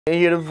You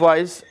hear the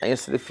voice and you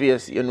see the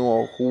face, you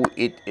know who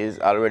it is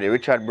already.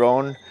 Richard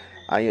Brown,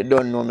 and you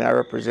don't know me, I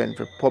represent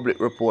for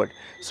Public Report.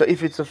 So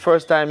if it's the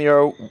first time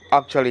you're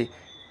actually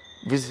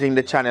visiting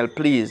the channel,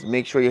 please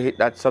make sure you hit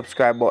that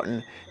subscribe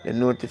button, the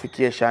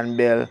notification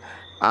bell,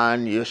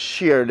 and you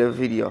share the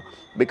video,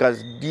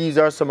 because these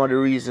are some of the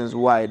reasons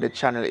why the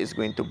channel is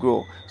going to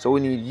grow. So we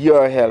need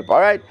your help.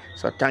 All right,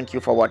 so thank you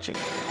for watching.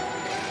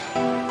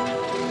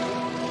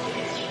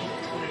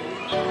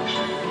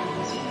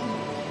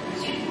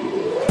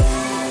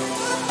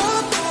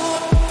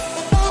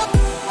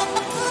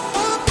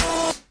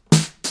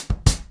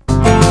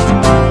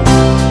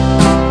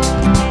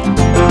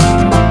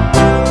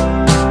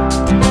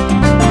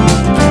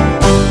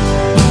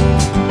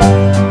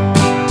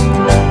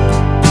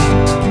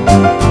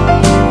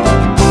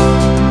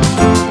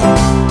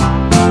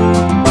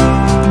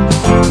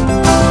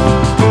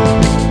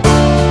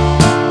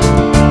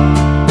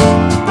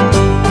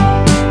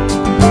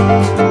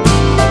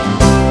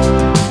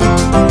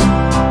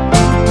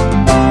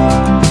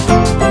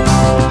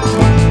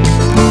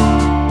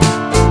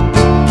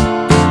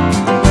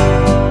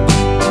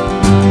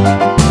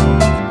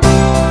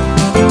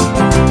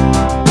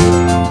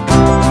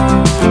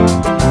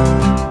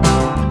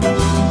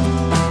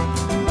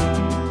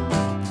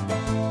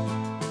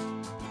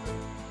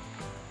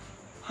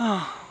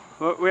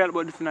 We're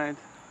about this night.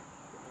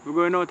 We're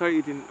going out or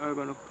eating, or we're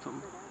going to cook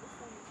something.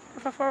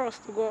 Prefer for us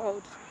to go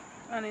out,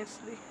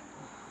 honestly.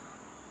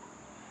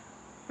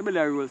 Your belly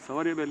are roll, so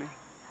what are your belly?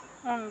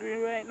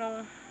 Hungry right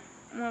now.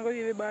 I'm gonna go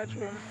to the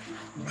bathroom.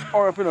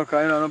 Hurry up, you know,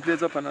 because you know, no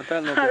place up and no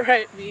time.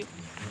 Alright, babe.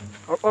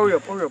 Hurry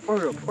up, hurry up,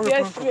 hurry up. Hurry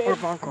Yes, up, babe. hurry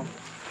up and come.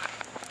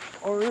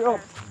 Hurry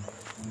up.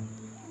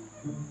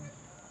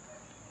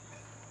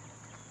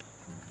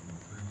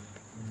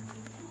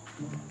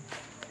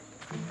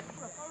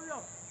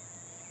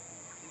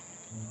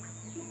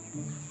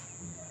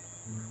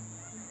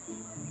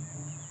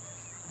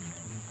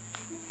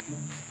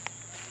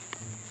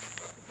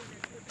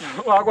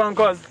 Wagwan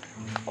cuz.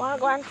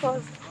 Wagwan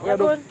cuz. You're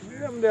good?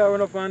 I'm there,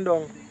 run up and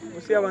down.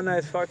 We see have a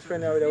nice fat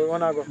friend here, we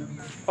wanna go.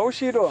 How's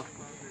she though?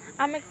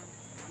 I'm a...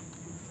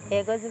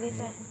 Hey, go to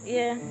Lisa.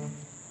 Yeah.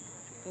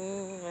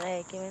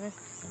 Like, you know.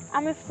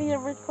 I'm a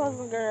favorite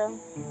cousin girl.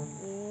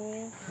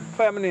 Yeah.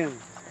 What's my name?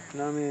 You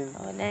know what I mean?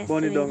 Oh, nice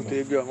Bunny to down meet to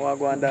you. your girl,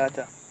 Wagwan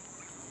daughter.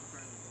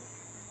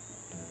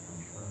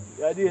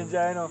 You're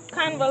danger, you know.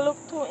 Canva look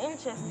too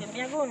interesting.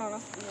 You're going on a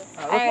stairs.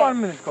 Just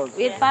 1 minute, cuz.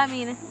 Wait for me,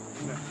 you know.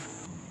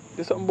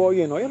 There's something about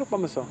you, know. You look at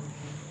me, son.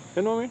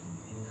 You know me?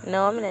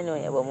 No, I don't know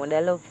you, but I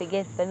love to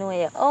get to know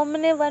you. Oh, I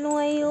never know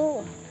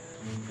you.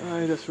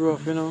 It's just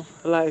rough, you know.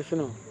 Life, you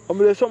know. But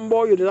there's something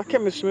about you, there's a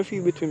chemistry I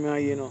feel between me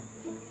and you, you know.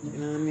 You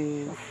know what I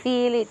mean?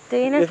 Feel it too,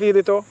 you know? You feel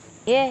it too?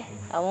 Yeah,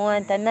 I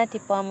want a natty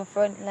on my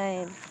front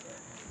line.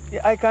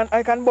 Yeah, I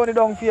can burn it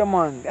down for you,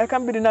 man. I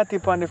can be the natty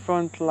on the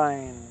front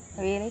line.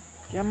 Really?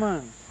 Yeah,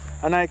 man.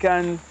 And I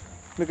can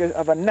make it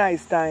have a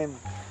nice time.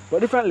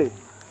 But differently.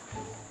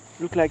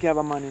 Look like you have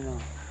a man, you know.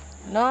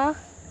 No,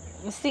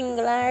 I'm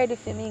single and ready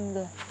for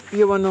mingle.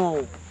 You will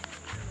know.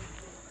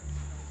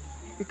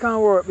 It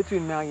can't work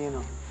between me and you,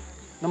 know.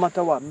 No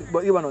matter what.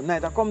 But you will know.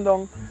 Night I come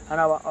down and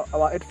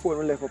our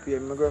headphone left up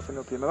here, my girlfriend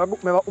up here. I have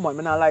a woman,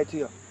 I not lie to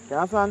you. You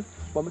understand?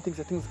 But I think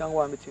things can go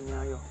on between me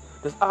and you.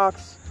 Just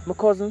ask my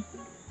cousin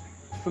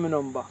for my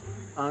number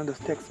and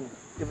just text me.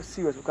 If it's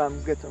serious, we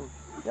can get him.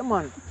 Yeah,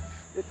 man.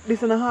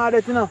 This is not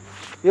hard, you know.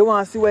 You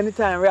want to see when the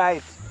time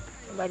right.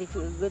 Nobody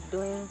feels good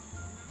doing it.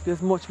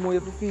 There's much more you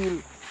have to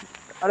feel.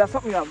 And that's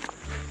something my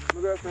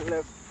girlfriend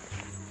left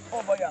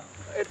over here.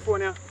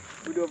 Headphone here.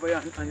 We do over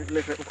here and it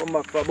left it come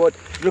back for. But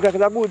look like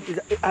it's a good,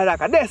 it's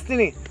like a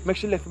destiny. Make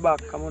sure left it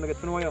back. I'm gonna get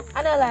to know you.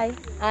 I don't lie.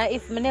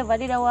 If I never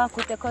did a walk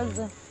with your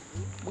cousin,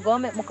 I'm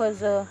going to make my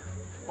cousin.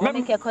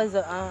 Make your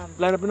cousin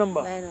line up the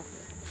number. line up.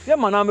 Yeah,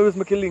 man, I'm going to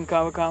make a link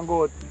and we can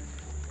go out,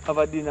 have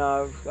a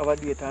dinner, have a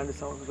date and do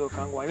something so we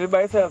can go. You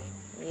by yourself?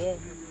 Yeah.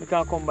 You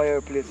can come by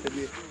your place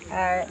today.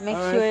 Alright, make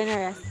All sure right. you're in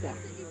a rasta.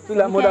 So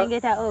like You can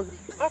get a hug.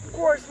 Of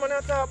course, man, I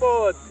talk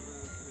about.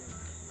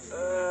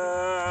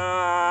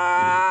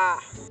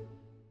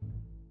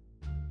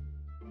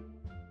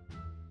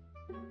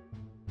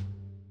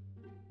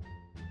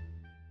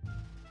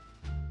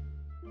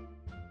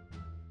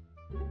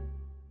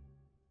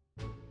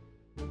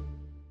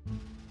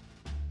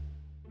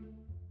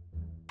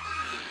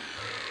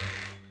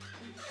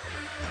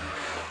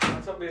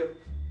 What's up, babe?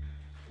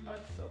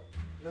 What's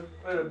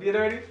up? Beard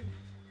ready?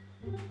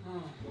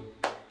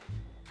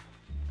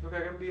 Look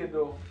like a beard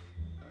though.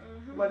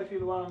 Nobody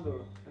feel warm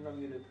though. I'm not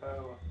bearded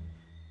forever.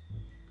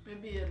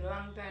 Maybe a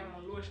long time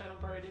on lotion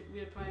up already.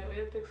 Wait for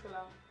you. It takes so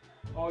long.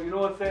 Oh, you know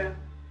what I'm saying?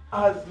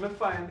 As me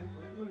find,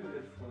 look at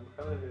this one.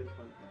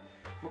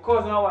 My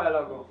cousin a while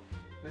ago.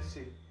 Let's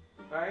see.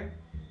 Right?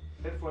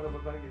 Headphone I'm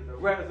gonna get it.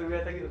 Where is the way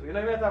to get it? You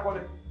know where to talk about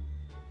it?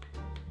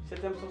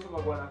 Set them something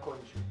about going to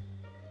country.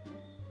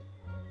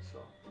 So,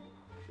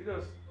 it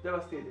was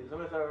devastating. So,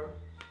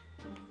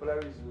 for that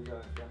reason, we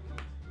got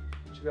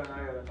she got an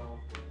area now.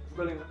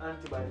 We're going to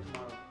antibiotics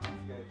tomorrow.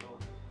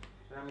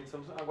 And I mean,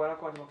 I'm going to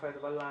come and fight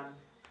over land.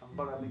 and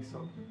bag a mix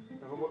up.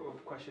 Never go to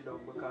crash it down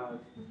because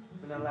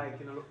I don't like,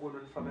 you know, look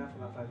good for me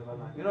and fight over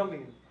land. You know what I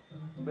mean?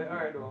 But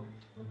alright though.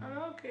 I'm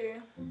okay.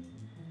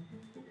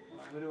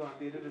 What do you want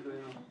to do, you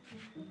know?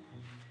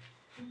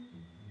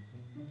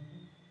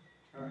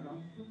 Alright now?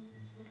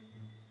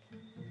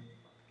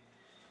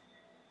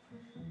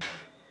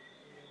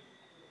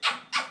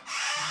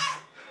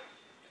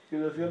 You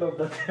love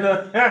that, you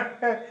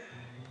know?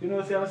 You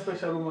know, see, I'm a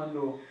special woman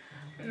though.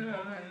 No,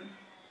 man.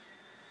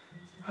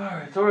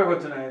 Alright, so where we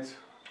go tonight?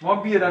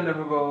 One beer and then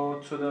we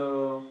go to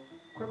the...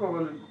 We're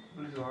going to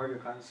listen to a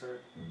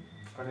concert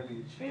on the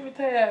beach. I'm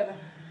tired.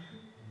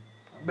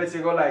 Bet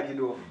you go like it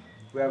though.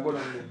 We are going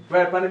on there.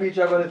 Right on the beach,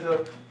 I'm going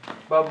to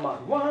Bob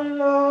Man. One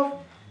love,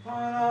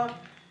 one love.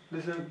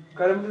 Listen,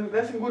 because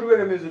there's some good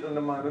reggae music on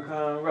the man. We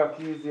can rock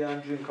easy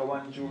and drink a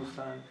one juice.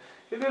 And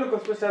if you look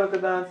at special look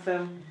at dance,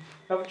 you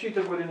have to treat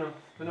it good, you know.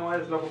 You know, I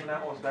just lock up in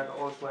that house like a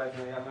housewife,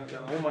 you know.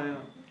 You're a woman, you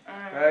know.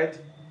 Alright. Right?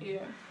 Yeah.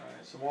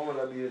 Alright, so what will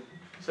that be?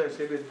 So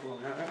say bed for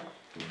me, alright?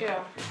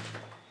 Yeah.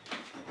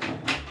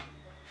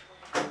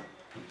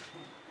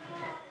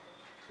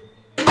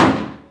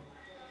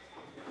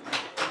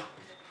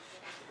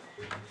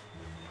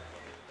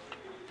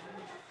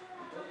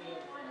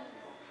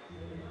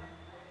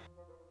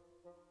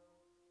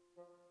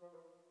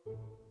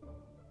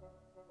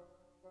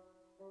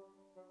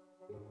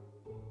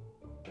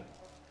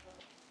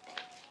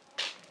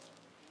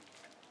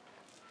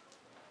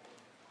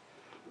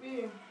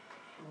 Me.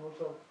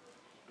 What's up?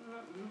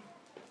 Mm-mm.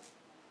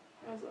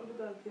 I was up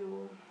that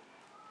table.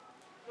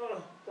 No,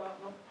 talk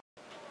no.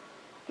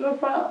 Look,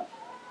 pa,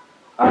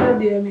 all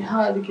day I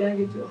hardly can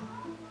get you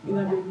in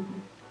a bed with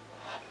me.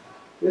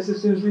 Yes,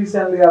 since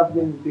recently I've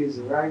been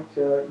busy, right?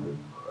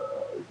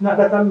 It's not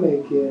that I'm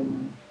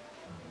making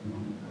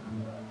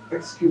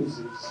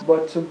excuses,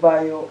 but to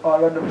buy you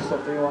all of them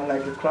stuff that you want,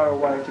 like the Clara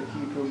White to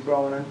keep you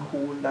brown and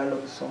cool, that I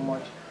love you so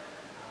much.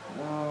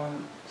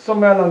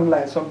 Somewhere along the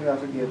line, something I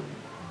forget.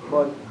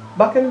 But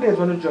back in the days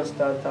when you just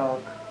start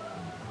talk,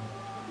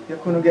 you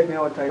couldn't get me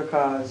out of it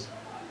because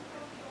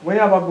when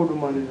you have a good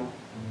woman, you know,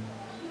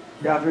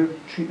 you have to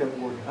treat them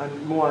good.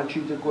 And more and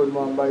treat you good,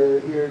 man, buy your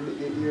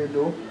ear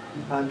though,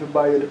 and to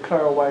buy you the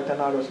Clara White and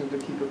all those things to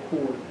keep you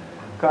cool.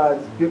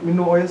 Because you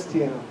know how you stay,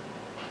 you know,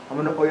 and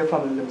I know how your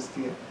family them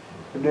stay.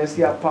 If they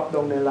see a pop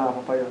down, they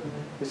laugh for you.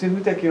 You see,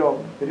 we take you up,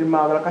 you didn't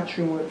have like a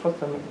trim with first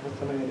time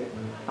there.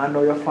 And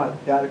now you're fat,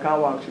 you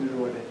can't walk through the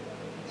road there.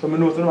 So I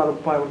know some of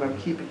the point where I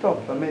keep it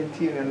up, I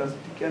maintain it, and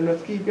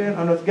just keep it,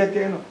 and just get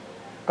you, you know.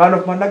 Because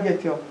enough man that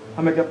get you,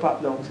 I make you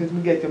pop down. Since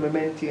we get you, I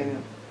maintain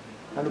you.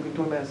 And look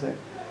into me and say,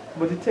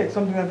 but it takes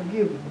something I have to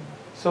give.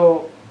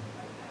 So,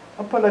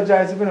 I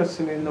apologize if you don't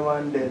see me now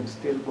and then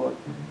still, but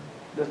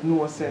there's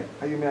no say,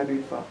 how you may do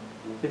it for.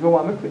 If you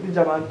want me to quit the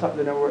job and top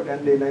then I work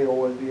and then I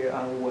all day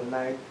and all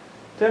night,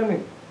 tell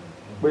me.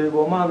 But you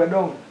go man go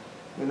down.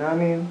 You know what I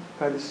mean?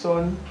 Because the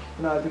sun,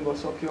 nothing go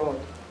suck you out.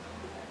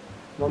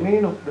 No me,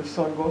 you know, the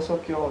sun go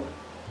suck you out.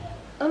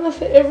 And I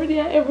say every day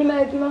and every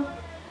night, you know,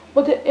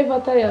 but you're ever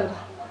tired.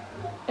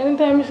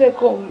 Anytime you say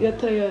come, you're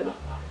tired.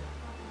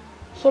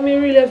 So me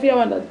really feel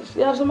that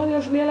you have somebody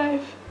else in your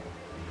life.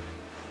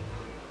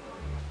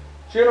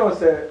 She knows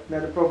that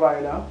they're the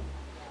provider.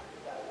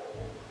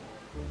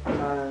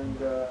 And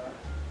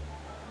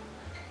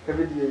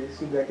every day it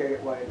seems like I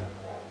get wider.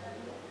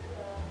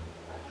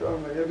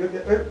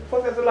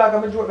 First it's like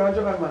I'm a joke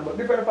man, but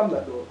different from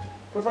that though.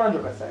 First I'm a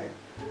joke aside.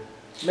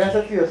 Let's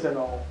say to you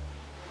now.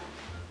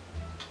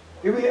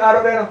 It really hard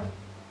out there now.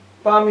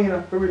 For me, you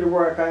know, to really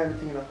work and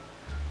everything, you know.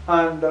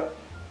 And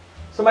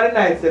some of the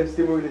nights them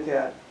still really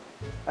tired.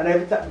 And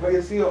every time, but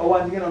you see,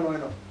 one thing you don't know, you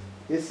know.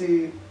 You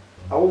see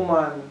a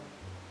woman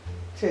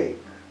take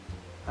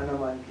and a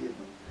man give.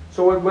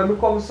 So when we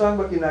come song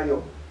back in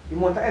you, you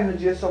want the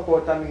energy and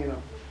support me, you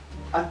know.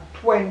 At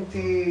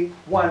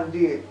 21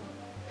 days,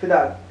 for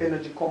that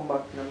energy come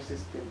back in the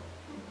system.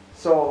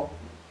 So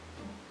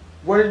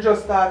when you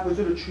just start, we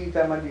do the 3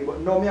 times a day. But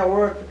now me I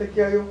work to take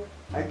care of you,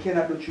 I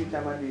cannot do 3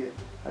 times a day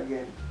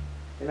again.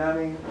 You know what I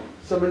mean?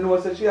 So I know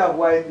that she have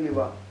white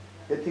liver.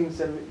 The things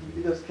that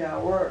it just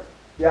can't work.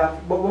 Yeah,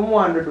 but we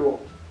want to do.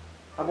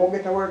 I'm going to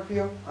get a work for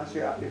you and so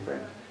you are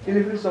different. If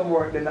you do some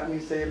work, then that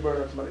means say you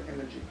burn out some of the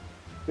energy.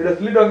 You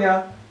just lay down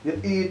here,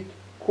 you eat,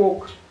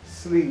 cook,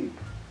 sleep.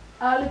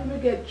 All if me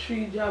get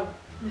 3 jobs,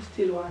 I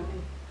still want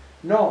it.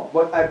 No,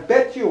 but I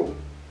bet you,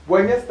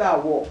 when you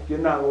start work, you're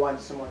not going to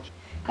want so much.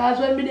 Because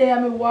when me there,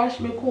 I wash,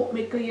 me cook,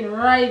 me clean,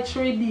 right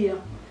 3 days,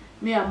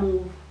 me I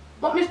move.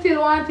 But me still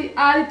want it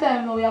all the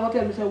time now. You have to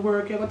tell me say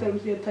work, you have to tell me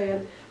say you're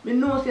tired. Me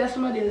know say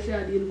somebody else say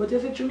I deal. But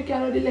you say true, me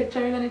can't do the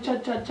lecturing and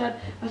the chat.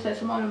 I say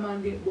some other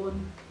man get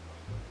born.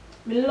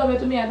 Me love you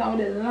to me I thought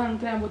with a long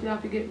time, but you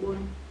have to get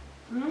born.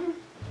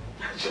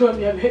 I joke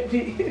me a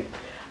bit.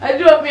 I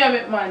joke me a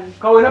bit, man.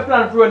 Because when I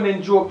plan for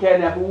running joke here, I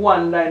have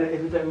one line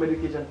every time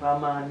medication for a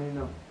man, you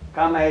know.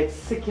 Because my head's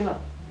sick, you know.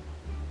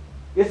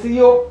 You see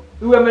you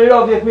when me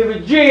love you, if me have a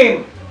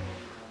dream,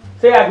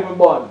 say I give me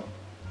born.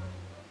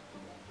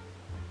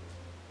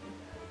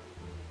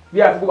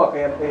 You have to go back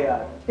and play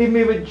hard. If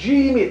me ever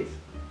dream it,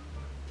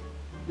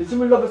 You see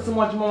me love you so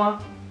much,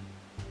 mama.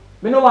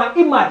 Me no want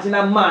imagine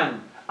a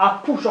man a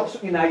push up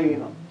something in you, you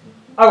know.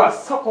 Or a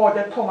suck out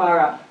your thumb or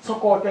a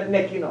suck out your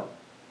neck, you know.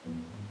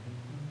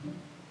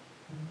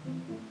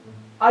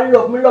 I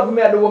love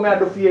me, I do what I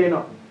do for you, you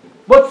know.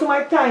 But to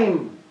my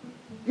time,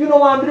 you know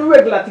want the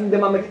regular thing,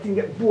 them and make things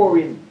get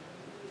boring.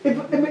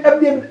 If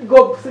them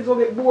go things will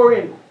get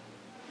boring,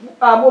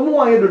 what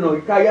more you do know?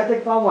 Because you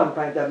take from one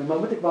point of view,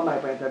 I take from my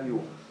point of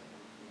view.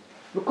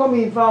 We come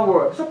in from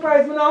work.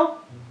 Surprise me now.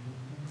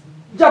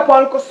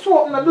 Japan look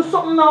something, do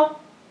something now.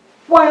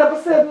 Wind up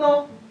yourself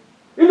now.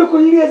 You look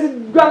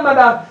lazy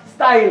grandmother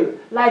style,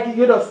 like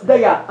you just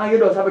there and you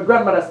just have a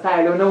grandmother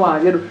style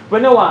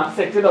when you want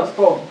sex, you just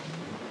come.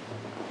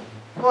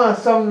 I want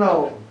some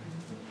now.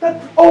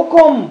 That how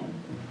come?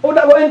 Oh,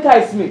 that will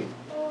entice me.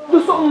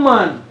 Do something,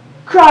 man.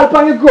 Crawl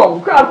upon the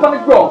ground, climb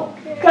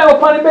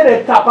up on the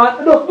bed top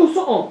and just do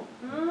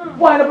something.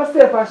 Wind up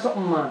yourself or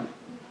something, man.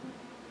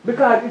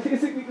 Because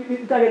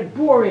it get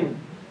boring.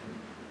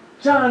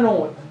 John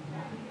out.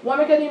 Why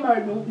make you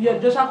married? You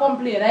just a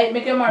complain, right?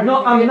 Make you married.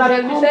 No, I'm not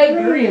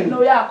complaining.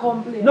 No, you're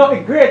complaining. No,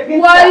 it's great.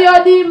 Why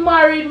you did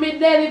marry me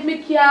then if me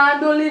can't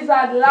do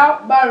lizard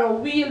lap, barrow,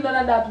 wheel, none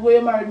of that, where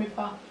you married me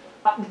for?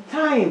 At the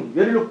time,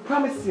 you look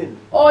promising.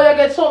 Oh, you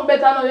get something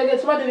better now, you get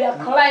somebody where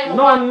you climb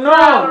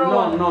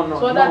No.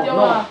 So that you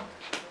want.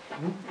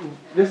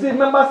 You see,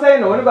 remember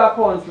saying, when you go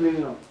counseling, you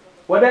know,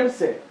 what them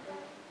say?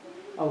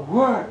 A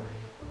work.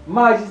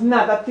 Marriage is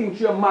not a thing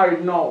you're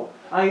married now.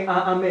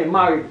 I'm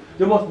married.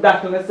 You must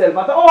dash on yourself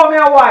and say, oh, I'm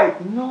a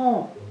wife.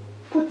 No.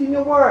 Put in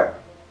your work.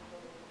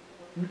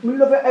 We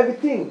love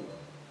everything.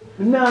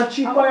 Nah,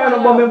 cheap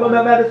on you, but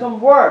I do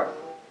some work.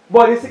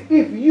 But you see,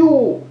 if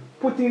you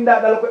put in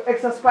that little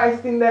extra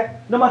spice in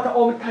there, no matter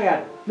how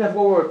tired, you have to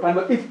work.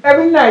 But if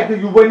every night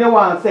when you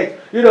want sex,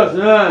 you just,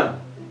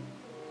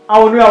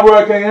 I when you are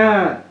working,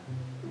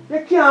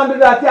 you can't do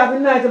that. You have to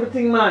nice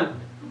everything, man.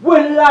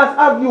 When last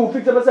have you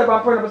fix up yourself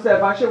and turn up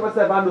yourself and shape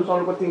yourself and do some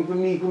little thing for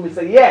me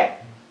say, yeah.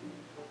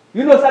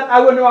 You know that I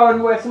when you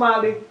run away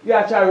smiley, you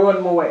actually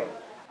run my way.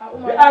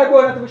 The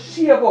eyebrow not to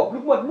shave up.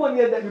 Look what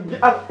money that you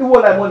have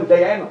all that money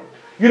there, you know.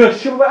 You know,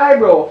 shave your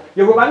eyebrow,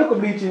 you go and look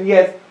bleaching,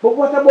 yes. But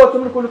what about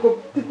some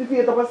little titty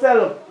feet of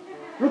yourself?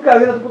 Look at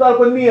you have to put all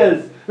the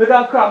nails. We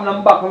can crop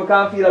them back and we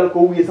can feel a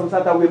little way some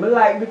sort of way. I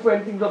like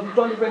different things, I've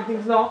done different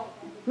things now.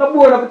 Not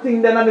bored of a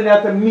thing then and then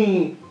after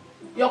me.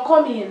 You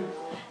come in,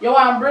 you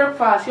want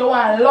breakfast, you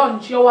want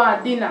lunch, you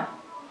want dinner.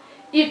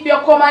 If you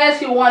come and you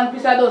see one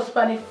piece of dust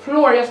on the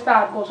floor, you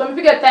start go. So if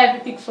you get time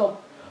to fix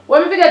up.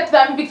 When you get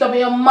time to fix up,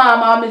 your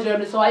mama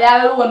miserable, so I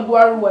alone go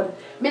a road.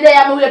 Me there,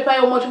 I'm wait for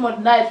you much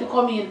nice to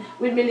come in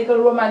with me little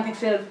romantic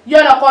self. You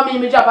not come in,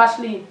 me drop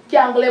asleep.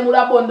 Can't go with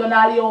a bundle on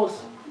all the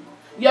house.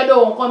 You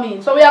don't come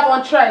in. So we are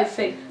going to try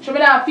say. So me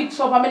not fix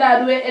up and me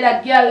not do it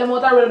that girl them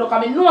out the road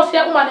because me know see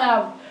a woman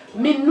have.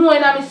 Me know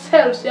in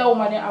myself see a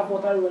woman have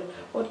out the road.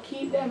 But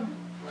keep them.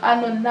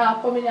 And none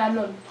now come in and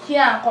none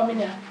can't come in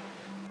here.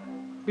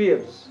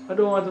 Babes, I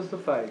don't want us to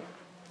fight.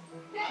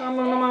 Come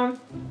on, man.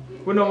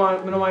 We don't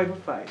want to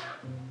fight.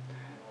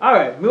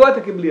 Alright, me want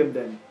to take blame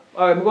then.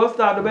 Alright, me going to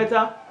start the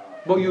better,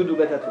 but you do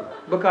better too.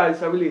 Because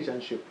it's a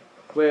relationship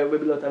where we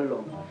belong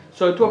along.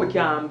 So two of us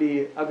can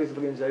be aggressive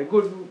against each other.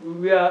 Good,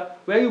 we are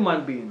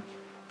human beings.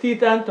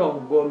 Teeth and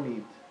tongue go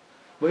meet.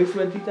 But it's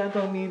when teeth and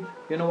tongue meet,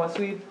 you know what's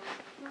sweet?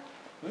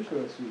 I'm sure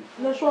it's sweet.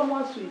 No, show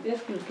more sweet.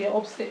 Excuse me,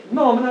 upset me.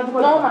 No, I'm not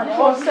about No, man, you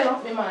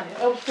upset me, man.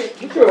 You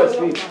upset me. I'm sure it's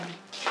sweet.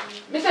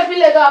 Mr.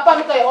 Leg up on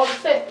me because you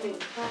upset me.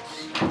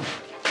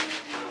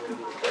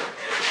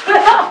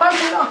 Leg up on me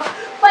now.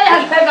 Why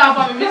you leg up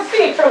on me? Me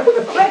see.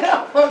 Leg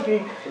up on me.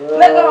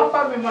 Leg up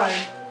on me,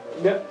 man.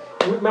 Yeah.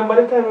 Remember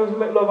the time we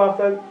met love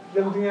after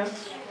them thing, yeah?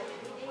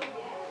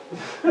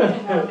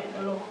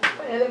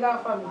 Why you leg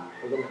up on me?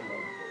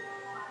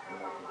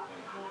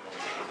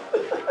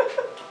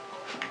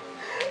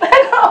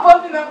 Leg up on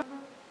me now.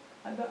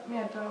 I got me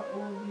at all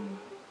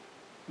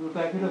the... Look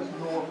like you just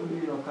know what we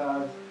do,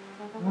 because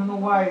I don't know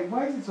why.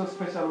 Why is it so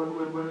special when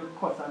we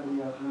cuss and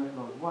we have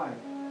love? Why?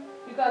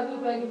 Because it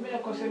look like if you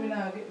don't cuss, you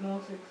don't get no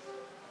sex.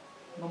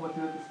 No, but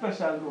it's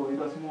special though. It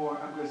was more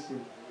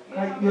aggressive.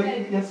 Yeah,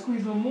 Like you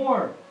squeeze me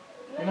more.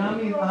 You know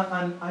what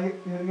I mean?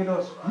 And you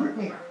just grip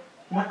me.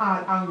 In an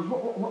hard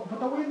angle. But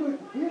the way you do it,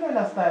 you know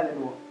that style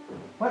though.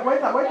 Why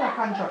is that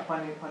contract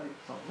on it?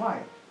 So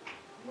why?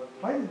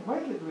 Why is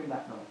it doing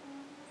that now?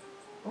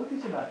 Who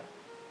teach you that?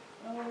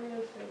 I don't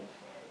really say.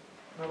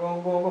 I'm going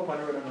to go up on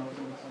the road and I'll make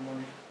some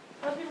money.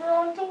 Have you ever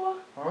run tour?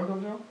 Around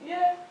up Joe?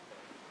 Yeah.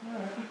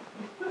 Alright.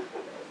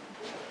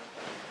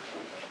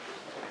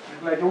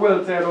 It's like a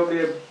well said out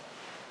there.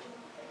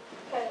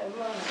 Hey,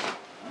 man.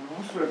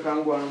 I swear I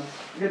can go and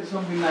get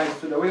something nice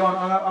today. Where you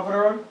on up the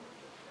road?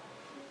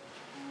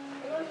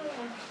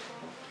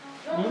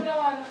 No, we don't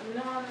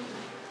want.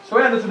 So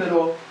where are you today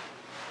though?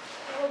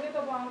 We'll get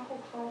up and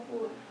cook some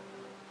food.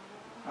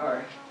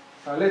 Alright.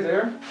 So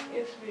later.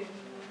 Yes, babe.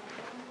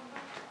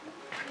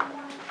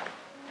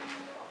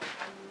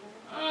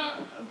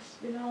 It's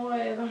been a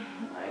while. Oh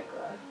my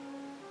God.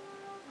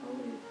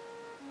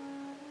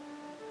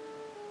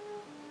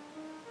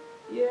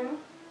 Yeah.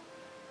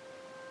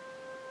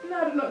 No,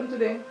 I do nothing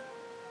today.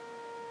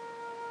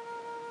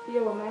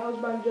 Yeah, but my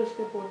husband just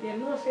stepped out. Yeah,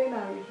 no saying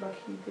I reach back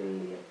here till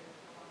late.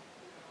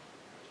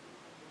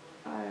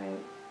 Alright.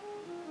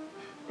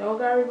 You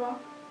go river?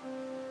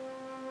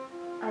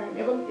 Alright,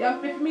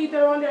 if you meet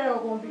around there, you'll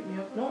come pick me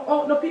up. No,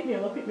 oh, no pick me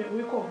up,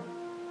 we come.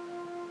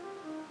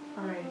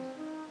 Alright.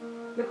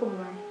 They come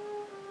around.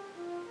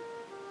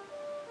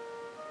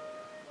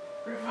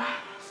 River.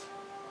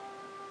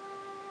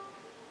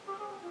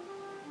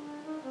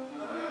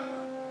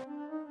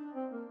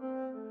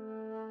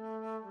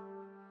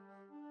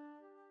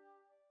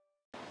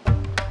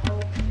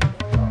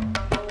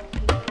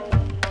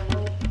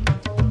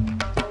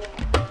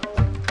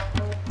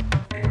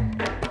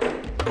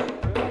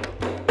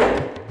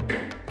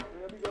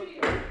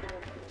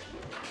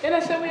 You know,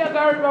 say we are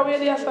going river where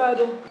the aside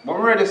do. But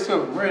I'm ready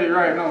still. I'm ready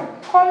right now.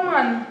 Come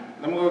on.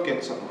 Let me go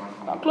get something,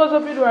 man. Now close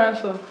up your door and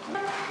so.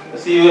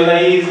 See you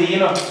that easy, you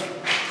know.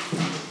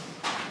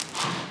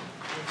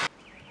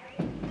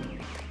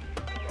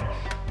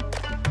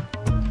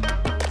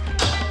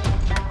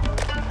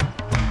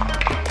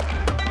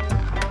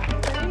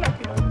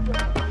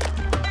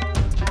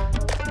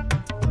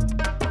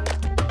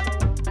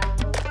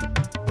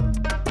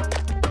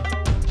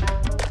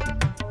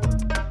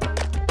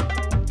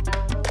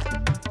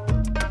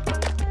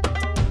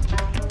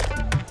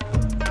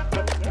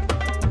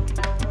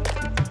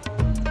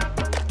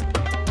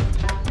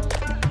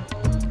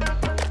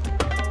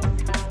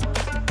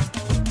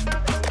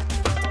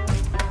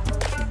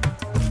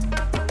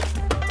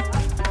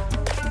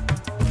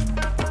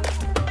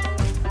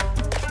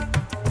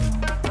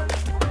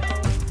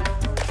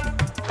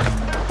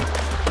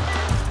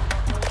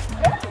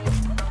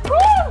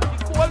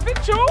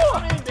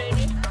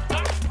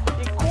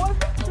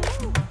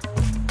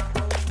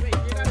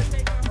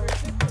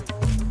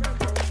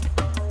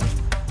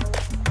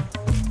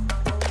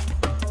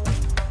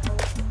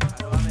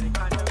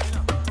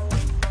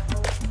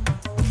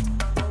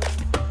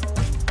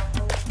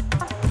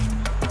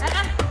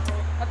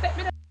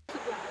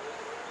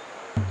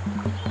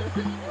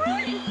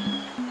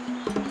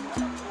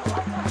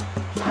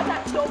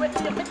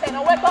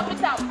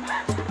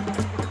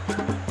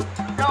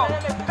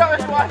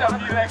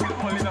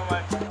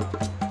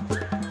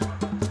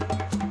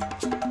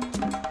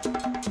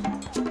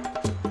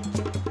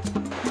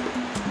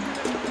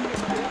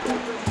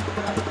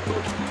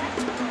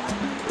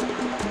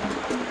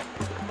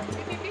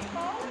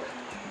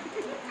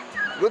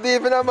 Good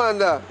evening,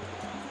 Amanda.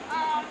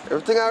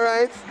 Everything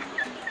alright?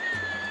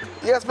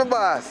 Yes, my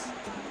boss.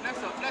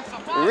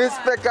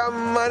 Respect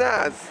and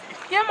manners.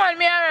 Yeah, man,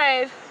 me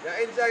alright.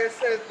 You enjoy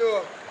yourself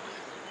too.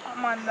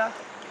 Amanda.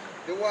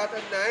 The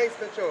water nice,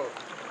 the show.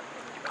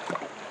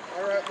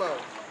 Alright, man.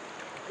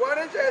 Go on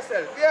and enjoy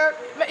yourself, yeah?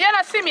 You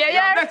not see me,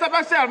 yeah? Bless up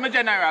yourself, my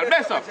general.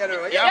 Bless up.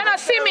 You not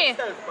see me?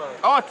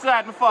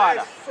 Outside, my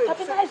father. Swim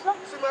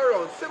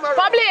around, swim around.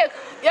 Public,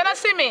 you not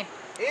see me?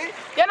 Eh?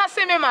 You not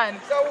see me, man?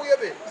 So who you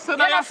be? So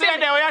now you say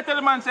there, what you tell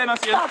the man say no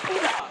see?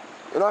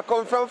 You not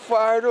come from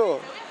far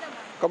though.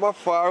 Come a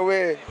far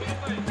away.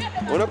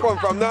 You not come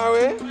from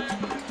Norway?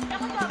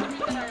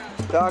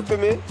 Talk to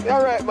me. Yeah,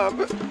 alright, man.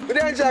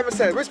 But I enjoy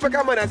myself. Respect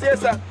and manners, yes,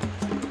 sir.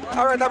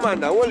 Alright,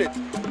 Amanda, hold it.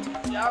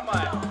 Yeah,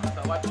 man.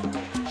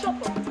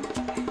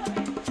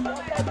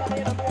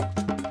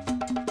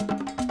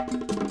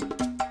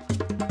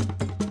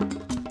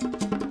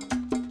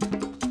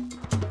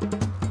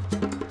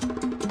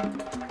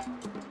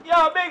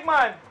 Yo, big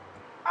man.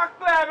 I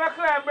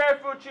climb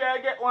breadfruit tree, I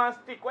get one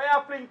stick. Why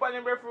you fling on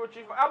the breadfruit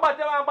tree? I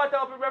butter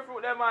up the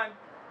breadfruit there, man.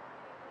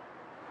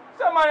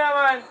 Some man,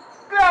 man.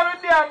 Climb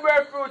the damn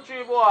breadfruit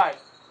tree, boy.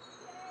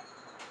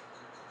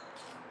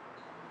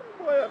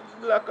 Boy, you're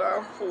black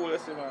and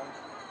foolish, man.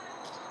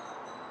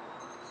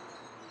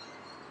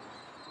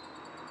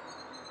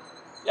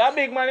 You're a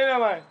big man, you know,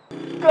 man.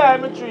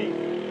 Climb the tree.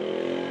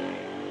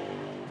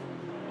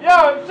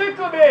 Yo,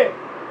 tickle me.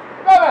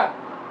 Come on.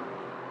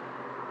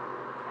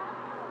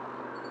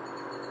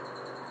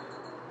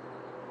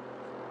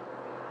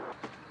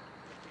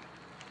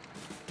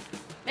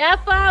 Me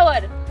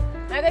forward.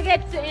 I go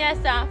get to you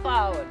stand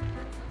forward.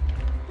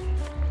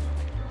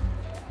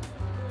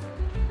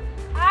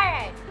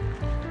 Alright.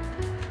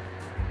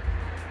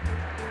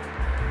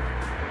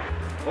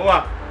 Mama,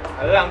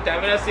 a long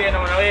time I don't see you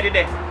now. Where did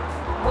they?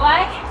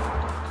 Boy,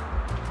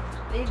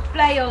 they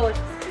fly out.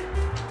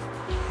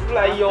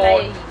 Fly out.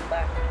 Fly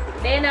back.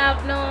 They don't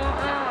have no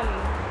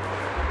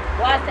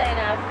water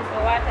enough. No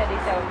water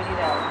this out with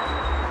it out.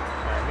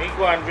 Me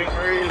go and drink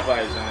my real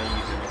vibes and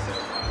easy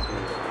myself.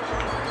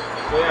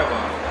 So yeah,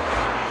 man.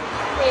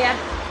 Yeah.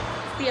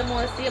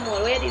 Same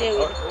old. Where did they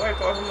go? Why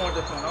call him out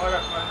the phone? All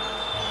that, man.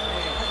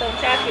 Some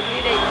chocolate,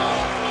 did they?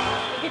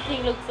 Look at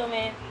thing look so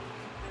man.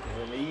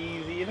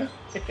 Easy, you know.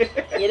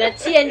 You not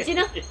change, you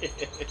know?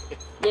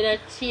 You not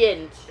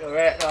change.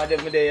 Right now,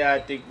 them day I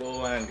think about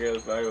one girl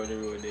for the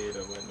road there, you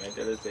know, man. I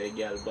tell her say,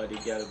 girl body.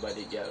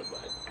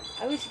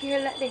 I wish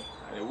girl like that.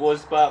 And the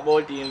worst part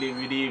about him live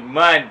with him,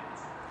 man.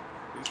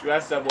 This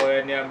Rasta boy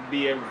and him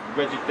be a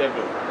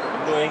vegetable.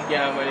 You know he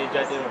can't manage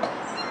that, you know.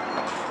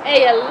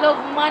 Hey, you love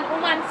man,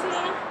 woman, see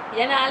you?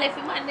 You not left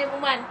him man, them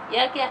woman.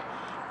 You can't.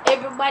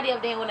 Everybody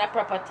have their own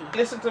property.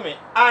 Listen to me.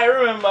 I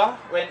remember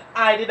when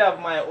I did have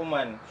my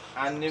woman,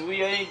 and the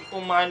way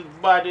woman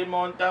body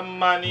amount of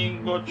money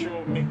go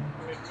through me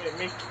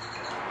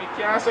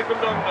can't settle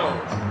down now.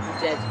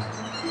 Judge.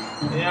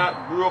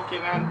 Yeah,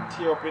 broken and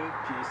tear up in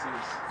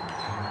pieces.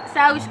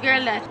 So which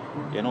girl that?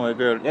 You know a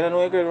girl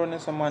running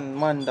some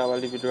man that will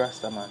live with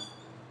Rasta man.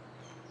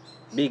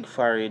 Big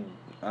forehead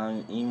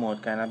and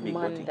emote kind of big,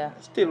 Manda.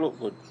 but still look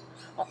good.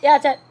 Oh, yeah,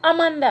 chat.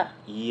 Amanda.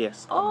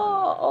 Yes.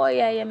 Oh,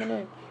 yeah, me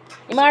know.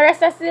 You my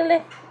Rasta still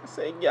there? I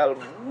say, girl,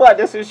 bad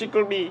as she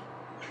could be.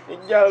 The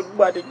girl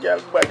bad, the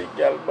girl bad, the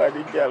girl bad,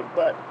 the girl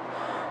bad.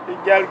 The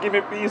girl give me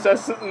a piece of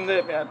something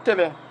there, me I tell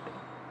you.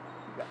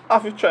 I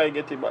have to try to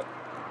get it back.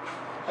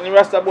 And the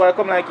Rasta boy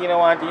come like you don't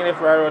want it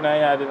for around the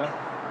yard, you know.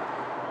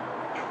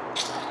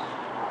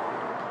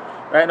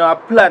 Right now I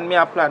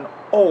plan.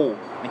 Oh,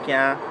 I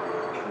can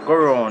go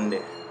around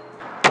there.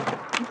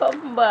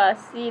 Bumba,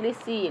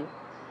 seal.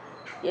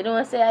 You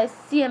know say I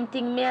same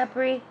thing me I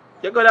pray.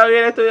 You got to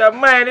read it to your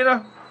mind, you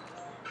know.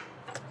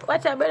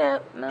 Watch out,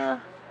 brother. No.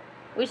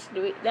 Which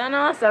do it? They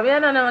know so. We are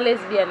not no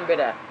lesbian,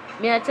 brother.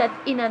 Me a chat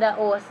in the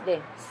house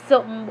there.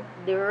 Something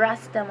the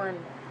Rasta man.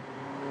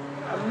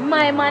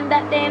 My man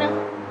that day, you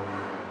know.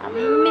 And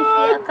me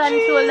feel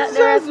control that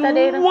the Rasta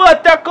there, you know.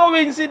 What a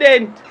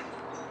coincidence!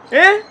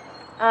 Eh?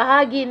 A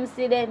hug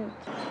incident.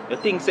 You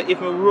think say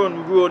if me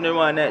run them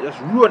one night, just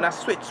run and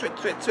sweat.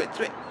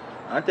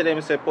 And tell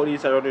them say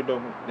police are running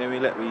down, then we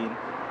let we in.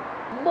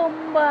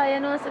 Bumba, you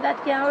know, so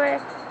that can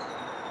work.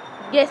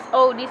 Guess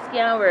how this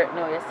can work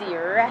now? You see,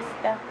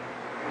 Rasta,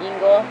 he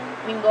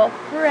go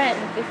friend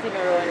to see me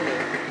around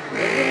there.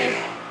 You see me?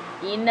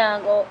 He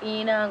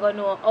not go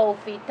know how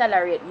to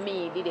tolerate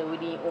me did it with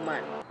the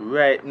woman.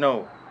 Right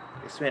now,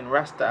 it's when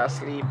Rasta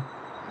asleep,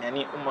 and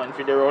the woman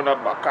for the round the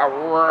back, I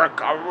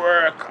work.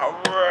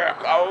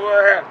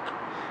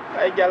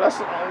 Like girl is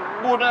something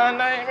good and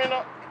nice, you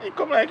know. He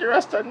come like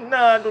Rasta,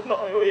 nah, do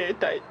nothing, you wear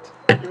tight.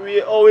 You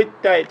wear all it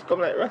tight,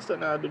 come like Rasta,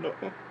 nah, do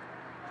nothing.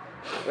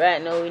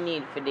 Right now we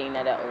need for the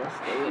another house.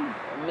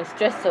 I'm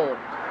stressed out.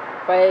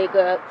 For you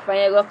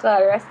go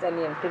call Rasta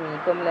name to me,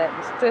 come like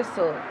me stressed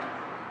out.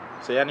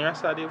 So you and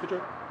Rasta there for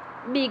you?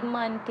 Big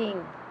man thing.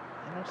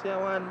 You know, say I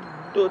want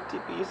dirty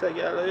piece of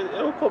girl. You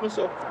don't come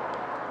so.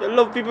 You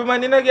love people,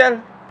 man, you know,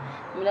 girl.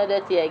 I'm not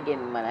dirty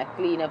again, man. I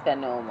clean up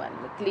now, man.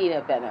 I clean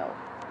up now.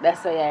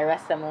 That's why I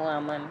Rasta my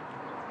one, man.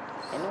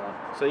 You know?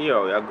 So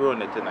you're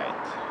growing it tonight.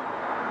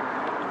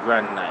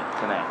 Grand night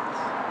tonight.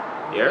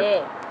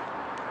 Yeah?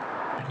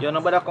 You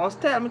know, but I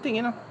can't tell me thing,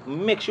 you know.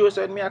 Make sure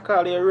so me I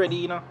call you ready,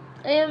 you know.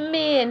 What you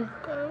mean?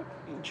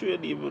 You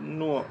don't even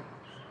know.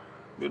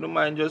 You don't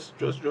mind just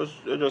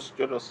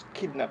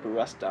kidnap a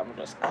Rasta and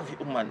just have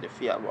your man the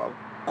feel one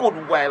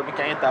good while we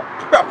can get a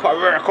proper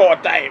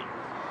workout time.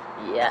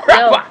 Yeah.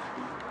 Proper.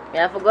 You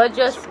have to go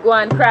just go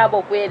and crab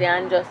up with there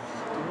and just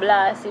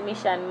blast the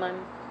mission, man.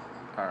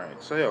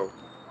 Alright, so yo,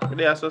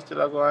 today I still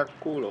go and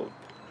cool out.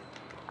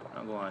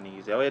 I go on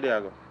easy. Where do I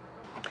go?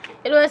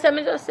 You know, so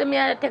me just say me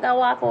I take a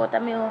walk out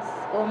of my house,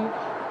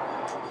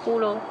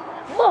 cool out.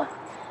 But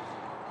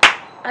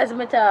as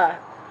me talk,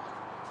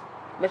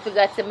 I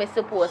forgot to me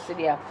supposed to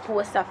be a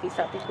post office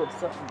to pick up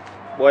something.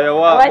 Boy, you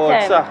walk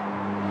out, sir.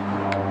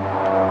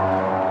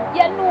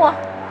 You know.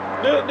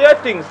 Do your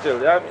thing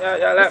still.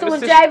 Yeah, like so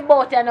drive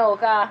boat, you know,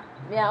 because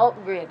me a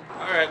upgrade.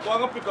 Alright,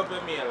 go and pick up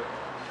your mail.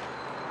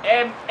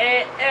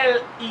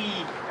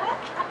 M-A-L-E.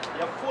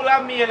 You're full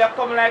of mail, you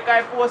come like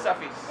a post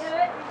office.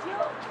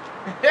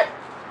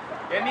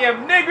 Your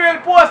name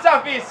Negril Post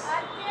Office.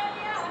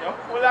 You're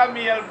full of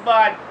mail,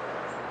 bad.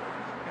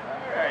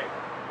 Alright.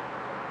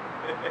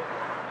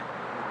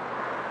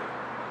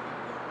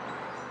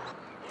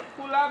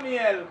 Full of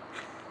mail.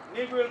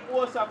 Negril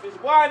Post Office.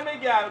 Go on, me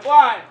girl, go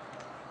on.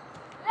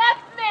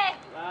 Left me.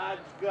 Lord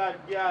God,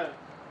 girl.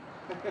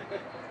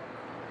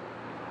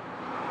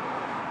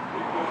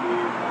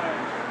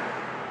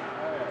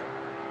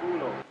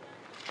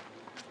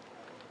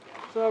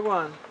 So go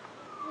on.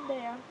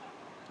 There.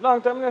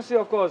 Long time I don't see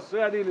your cause. So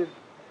you deal with.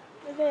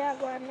 There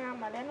go on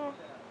normal, you know.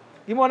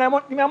 Give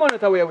me a money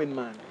to where you win,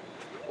 man.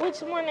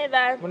 Which money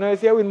that? When I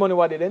say you win money,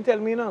 what they then tell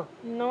me now?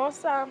 No,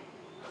 sir.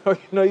 You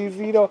know, you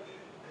see though.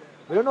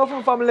 We don't know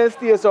from family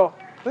stay so.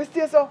 Where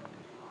stay so?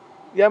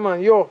 Yeah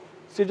man, yo.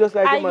 See just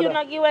like your mother. You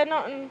not give her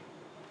nothing.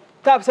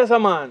 Tap says a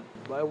man.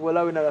 Why will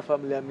I win another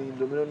family I mean? I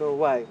don't know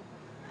why.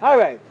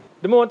 Alright.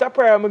 The amount of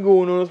prayer I'm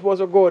going, I'm supposed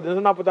to go. There's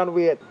not put on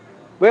wait.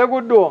 Where you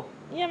good though?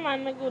 Yeah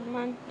man, me good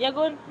man. You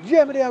good?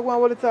 Yeah, me there go and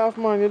hold it off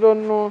man. You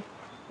don't know.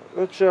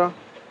 Look sure.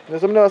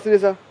 There's something else to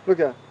this, sir. Look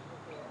here.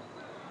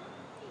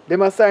 They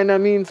must sign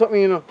and mean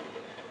something, you know.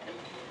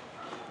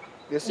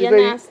 You see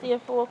You're not stay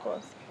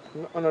focused.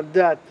 No,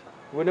 that.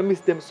 When I miss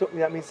them something,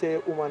 that means say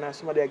woman or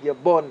somebody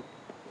get born.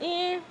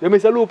 Yeah. You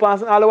miss a loop all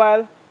the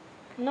while?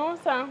 No,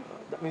 sir.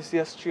 That means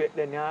you're straight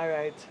then, you're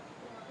alright.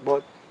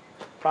 But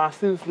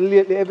since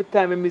lately, every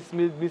time I miss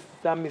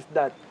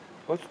that,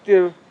 But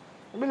still,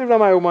 I believe that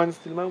my woman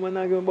still. My woman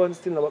not give me bun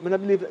still now, but I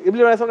not believe. You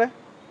believe in something?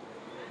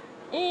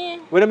 Eh.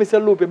 When I miss a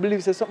loop, you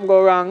believe say something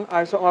go wrong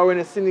or something or when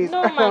you see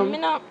No man, me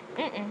no.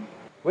 Mm-mm.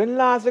 When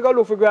last you go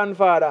look for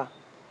grandfather?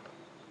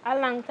 A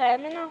long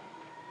time, you know.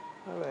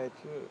 Alright,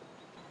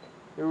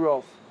 you're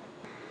rough.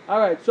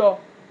 Alright, so,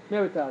 me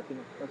have a thought, you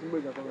know. That's some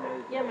business coming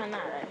out. Yeah, man,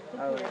 alright.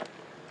 Alright.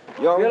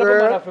 Young You have a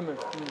girl, mother for me.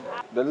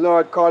 the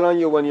Lord call on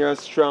you when you're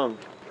strong.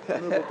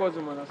 No, because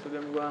man, I saw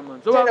them go on,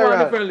 man. So what going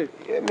differently?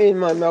 You mean,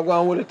 man, I'm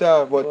going with it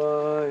all, but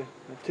Boy,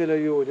 I tell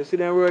you, you see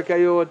them work at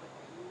you,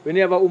 when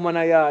you have a woman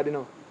in yard, you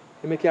know,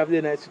 you make you have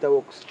the night sit and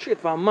work straight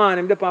from man,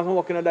 him depends on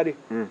working on daddy.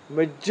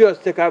 But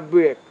just take a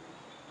break.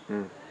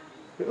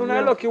 You're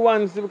not lucky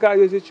ones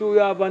because you see you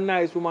have a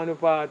nice woman in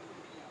part.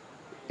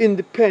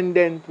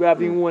 Independent, we have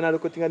been one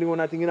of the thing and the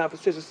one thing you don't have to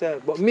stress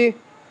yourself. But me,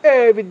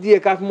 every day,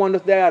 because man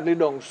just there hardly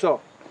down,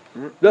 so.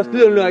 Just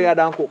little know yard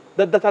and cook.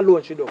 That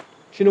alone she do.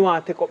 She don't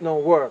want to take up no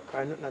work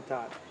or nothing at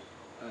all.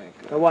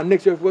 I want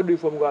next year if we do it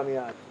for me go on my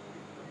yard.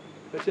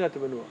 But she not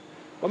even know.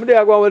 But me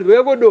there go on where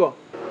you go do?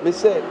 me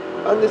said,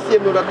 on the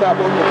same note that talk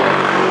about me.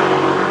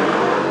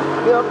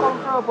 Me I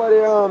come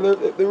from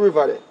the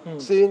river there.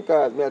 See,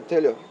 because me I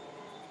tell you,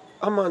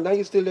 Amanda,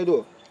 you still there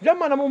though? Yeah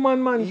man, I'm a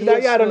man. She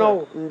that yard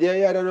now. There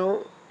yard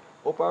now.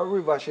 Up a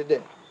river she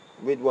there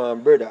with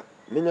one brother.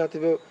 Me not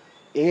even,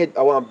 he had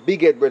a one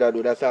big head brother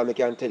though, that's all I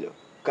can tell you.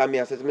 Because me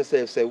I said to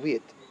myself, say,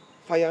 wait,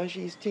 Fire and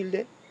she is still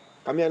there.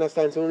 Because me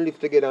understand so we live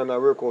together and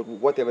work out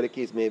whatever the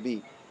case may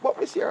be. But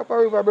me see her up a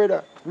river,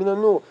 brother. Me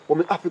don't know. But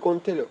me have to come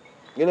tell you.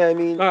 You know what I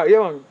mean? Yeah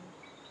man.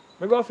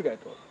 Me go figure it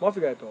out. Me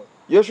figure it out.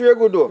 You sure you're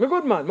good though? Me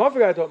good man. Me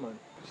figure it out man.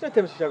 She not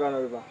tell me she go on the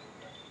river.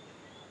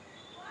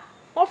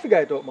 Me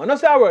figure it out man. No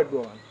say a word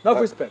bro man. No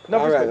respect.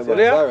 No respect.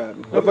 Alright.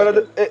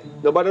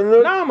 Nobody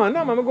know? No man.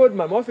 Me good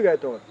man. Me figure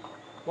it out.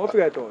 Me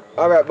figure it out.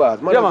 Alright boss.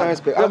 Manners and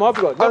respect. Yeah man.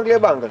 Figure it out. Angle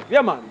bangle.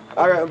 Yeah man.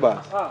 Alright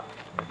boss.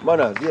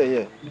 Manners,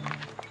 yeah.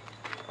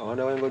 I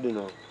wonder what I'm going to do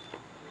now.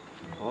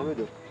 What am I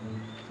do?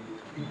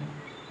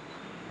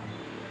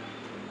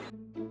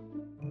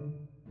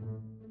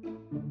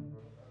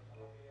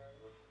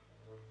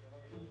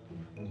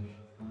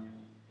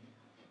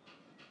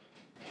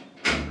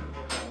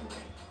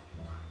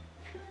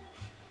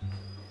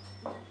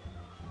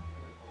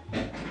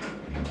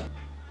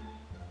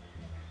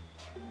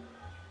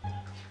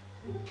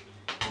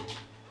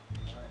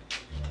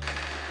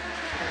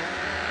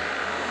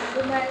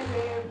 Good night,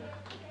 babe.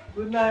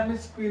 Good night,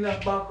 Miss Queen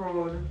of Back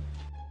Road.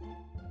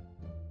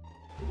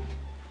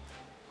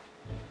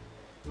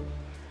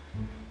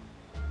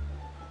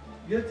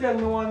 You tell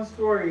me one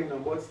story, you know,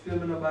 but still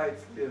me no bite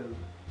still.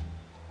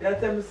 You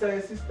tell me say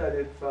your sister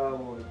did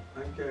forward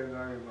and carry the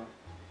river.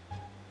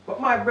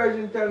 But my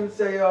brethren tell me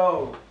say,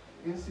 yo,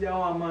 you see how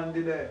one man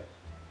did there?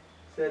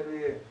 Said we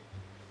here.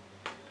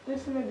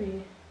 Listen to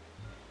me.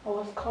 I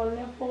was calling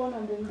your phone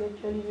and then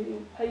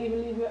I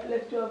even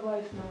left you a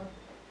voice note.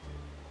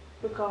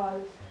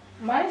 Because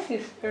my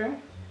sister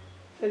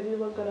said he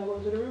was gonna go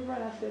to the river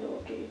and I said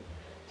okay.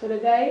 So the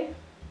guy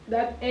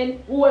and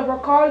whoever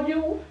called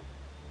you,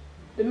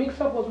 the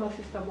mix-up was my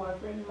sister's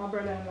boyfriend, my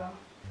brother-in-law.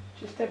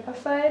 She stepped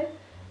aside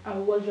and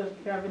we was just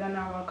having a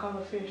normal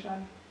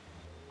conversation.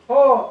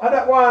 Oh, and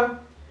that one,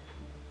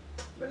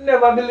 I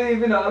never believe,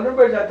 you know. I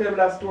remember you tell me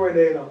that story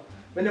there, you know.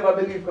 I never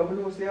believe because I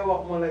know say I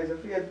walk man like it's a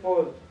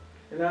faithful.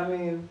 You know what I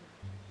mean?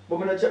 But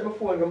when I check my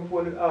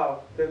phone is off.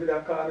 Tell me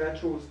that call me a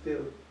true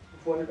still. My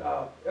phone is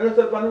off. You know,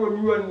 so when I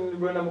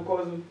run to my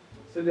cousin,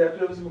 so they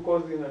told me my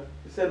cousin, you know.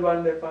 He said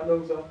one day, found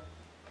out so.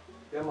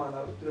 Yeah man,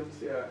 I told him to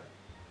say alright.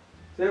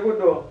 Say good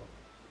though.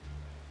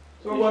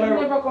 So you should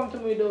never come to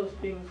me with those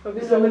things.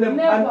 Because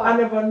I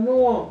never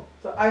know.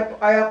 So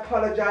I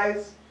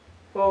apologize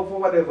for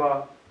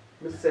whatever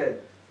I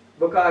said.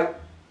 Because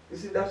you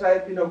see that's why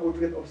it's not good to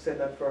get upset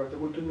at first.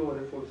 It's good to know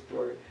the full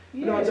story. Yes.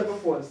 You know, check my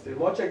phone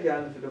still. I'll check your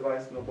hand for the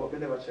device now, but I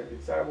never check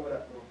it. Sorry about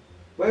that now.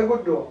 But you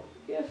good though?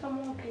 Yes,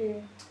 I'm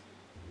okay.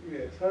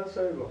 Yes, that's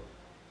sorry go.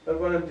 That's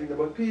one of the things.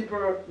 But people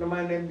don't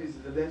mind them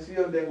business. Then see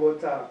how they go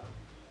talk.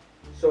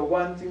 So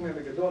one thing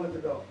maybe don't let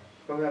it down.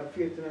 Because we have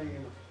faith in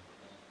you.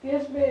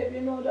 Yes, babe,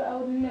 you know that I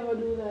would never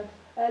do that.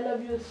 I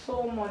love you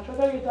so much. What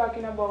are you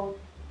talking about?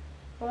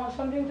 You want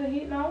something to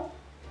eat now?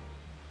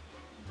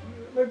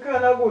 I'm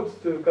kind of good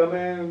still, because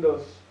I'm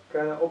just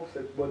kind of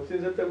upset. But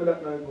since you tell me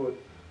that not good.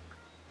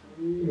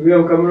 We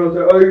are coming out to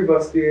the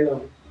river stay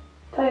now.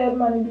 Tired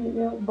man, beat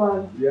me up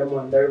bad. Yeah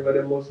man, the river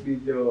they must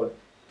beat you out.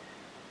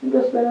 I'm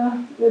just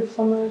gonna get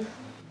some rest.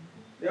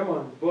 Yeah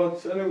man,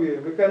 but anyway,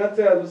 we cannot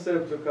tell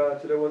myself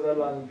because today was a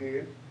long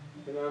day.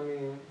 You know what I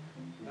mean?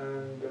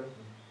 And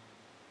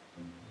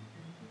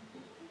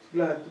it's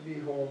glad to be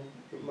home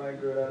with my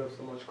girl I love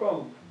so much.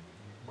 Come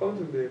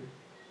to me, babe.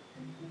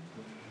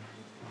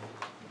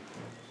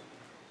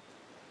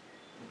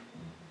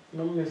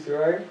 No miss you,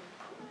 right?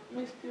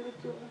 Miss you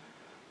too.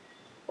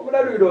 What would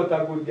I do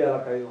without a good girl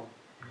like you?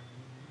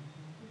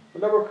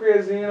 Would I go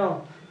crazy, you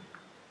know?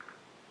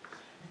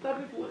 Stop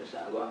it, foolish.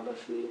 I'll go and go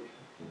sleep.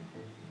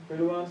 You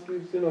don't want to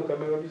sleep, you know,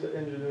 because I'm going to be so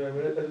engineer. I'm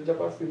going to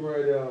jump asleep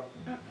right there.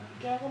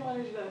 Can I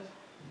manage that?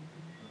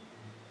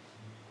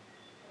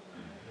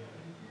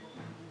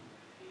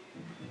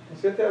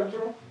 Say tell the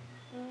truth.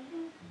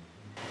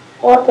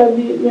 Water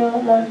beat me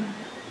out, man.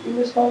 Give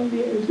me some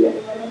beatings here,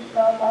 man.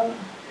 Normal.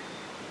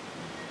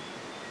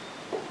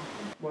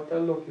 But I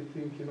look you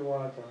think in the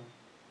water.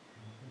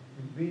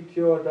 Beat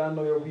you out and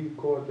know you're weak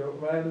out. Your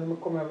mind is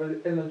come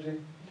with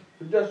energy.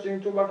 You just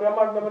drink 2 bottles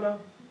of Magnum now.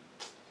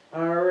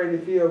 I'm ready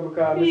for you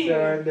because I'm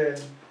right then.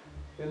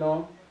 You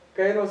know?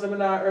 Because you know something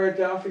that hurt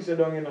you and fix you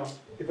down, you know.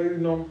 If you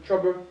know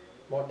trouble,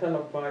 but turn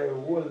up for you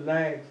whole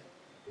night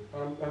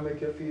and make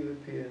you feel the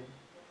pain.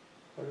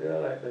 But they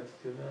don't like that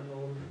still. I don't know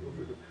what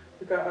to do.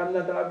 Because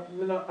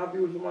I'm not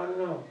abused man, you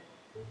know.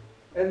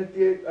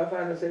 Anything I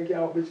find myself can't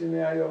help between me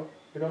and you.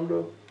 You don't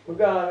do. I'm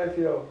gone with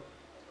you.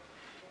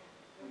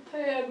 I'm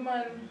tired,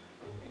 man.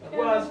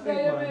 Go and sleep,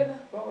 man.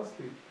 Go and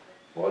sleep.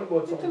 What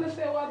about You something? tell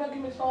say water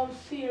give me some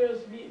serious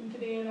beating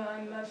today, you know, I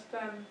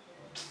understand.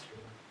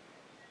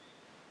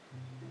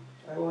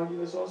 I want to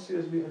give you some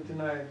serious beating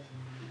tonight.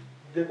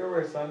 Take a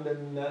rest and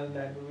then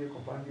night we wake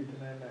up and get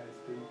tonight nice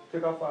thing.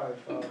 Take a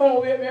 5.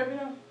 Don't wake me up, you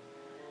know.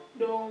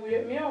 Don't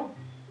wake me up.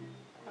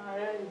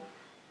 Alright.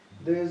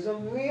 There's a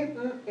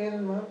meeting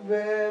in my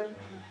bed.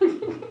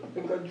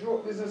 Think a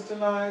joke business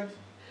tonight.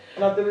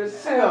 Not to be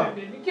singer.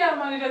 You can't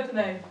manage that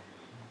tonight.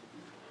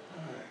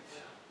 Alright.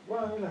 Go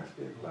and relax,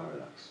 babe. Go and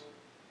relax.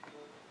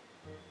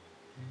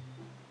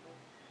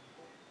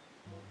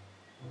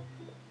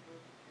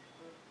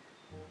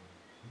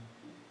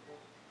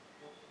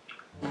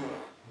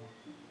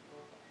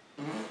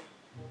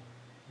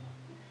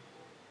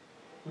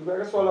 You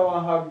better swallow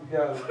one hug,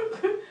 girl.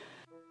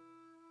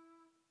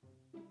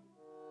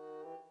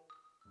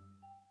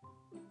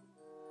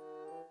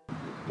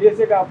 Yes,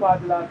 you got a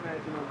party last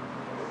night, you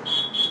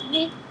know.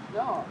 Me?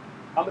 No.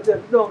 I'm going to tell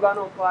you, don't go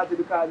no party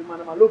because the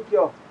man look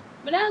you.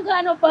 But I don't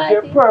go no If party.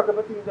 you perk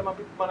up things, them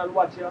people man will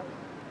watch you.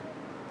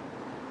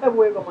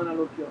 Everywhere you go, man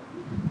look you.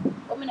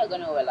 But I'm not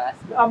going to last.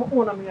 I'm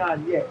own my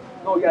yard, yeah.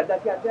 No, yeah,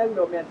 that can't tell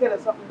you, man. Tell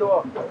you something,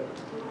 though.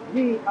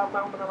 Me, I'm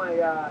on my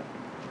yard.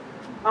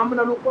 I'm going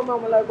to look for my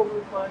like I'm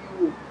looking for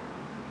you.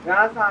 You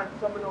understand?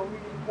 Someone don't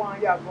really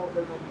want you to go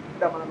there.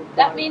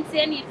 That means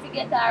you need to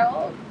get her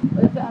out.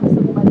 But if you have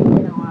somebody you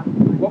don't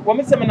want. When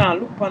I say I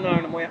look for her, I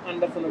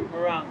understand I'm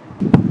wrong.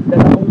 That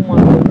a woman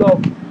will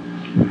love.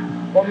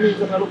 But me,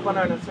 I look for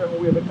her in a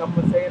certain way because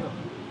I say, you know,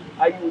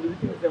 I use the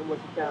things them what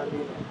you can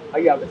do.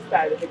 I have the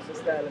style, the extra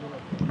style.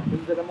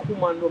 Because I'm a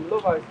woman don't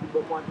love her,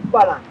 but want to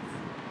balance.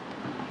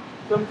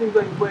 Some things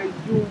that you can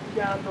do, you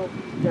can do.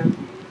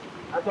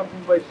 And some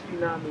things that she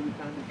not do, you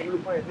can do. Some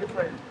look for it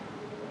different.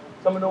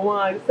 Some don't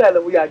want to sell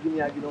it, we are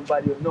giving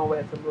nobody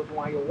nowhere. Some don't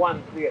want you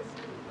one place.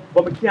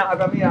 But we can't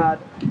have a yard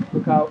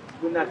because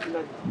we're not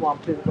one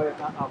place where you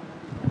can have.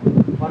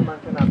 One man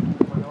can have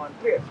two man in one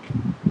place.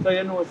 So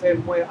you know, say,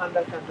 when you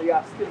understand that you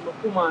are still a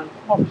woman,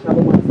 official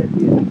woman, say,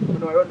 you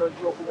know, I don't know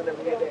joke with them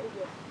here there.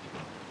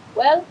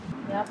 Well,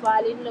 you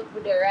fall in love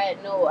with her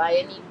right now and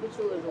you need to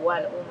choose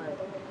one woman.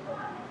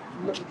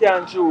 You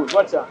can't choose.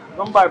 Watch out.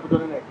 Don't buy put on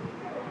the neck.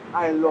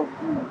 I love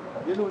you.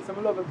 You know,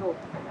 some love you too.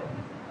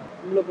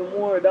 You love you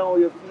more than how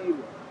you feel.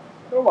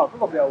 So what?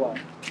 Come up there, what?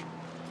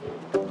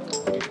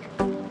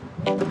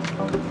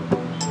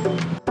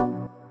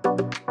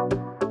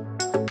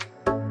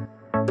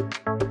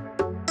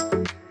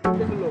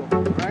 Take a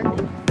look, right?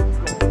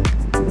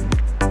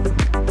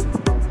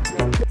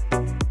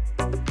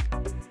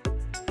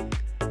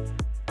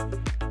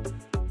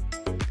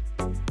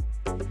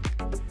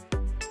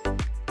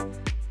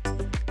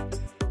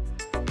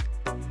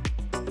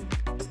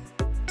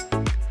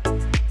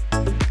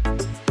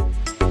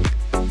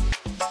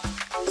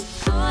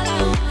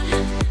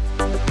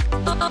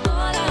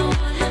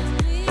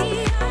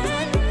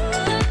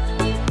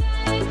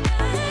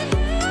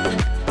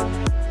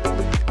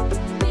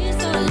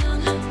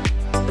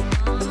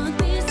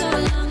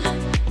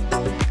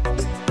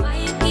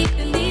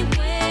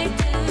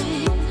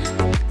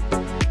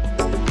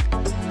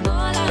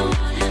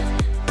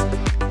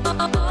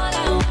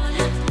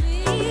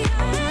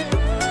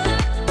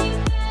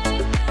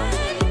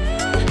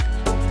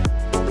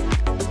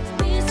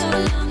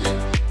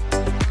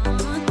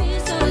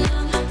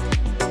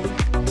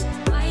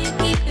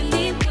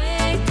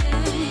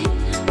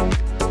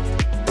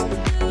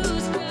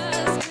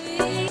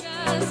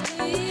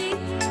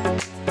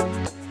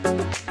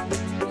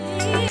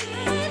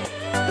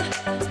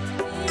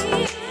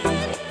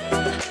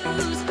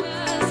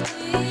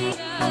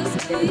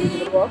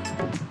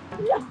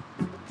 Yeah.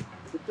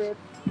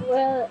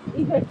 Well, if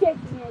you catch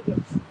me, I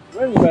guess.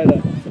 When you buy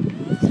that?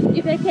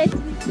 If you catch me.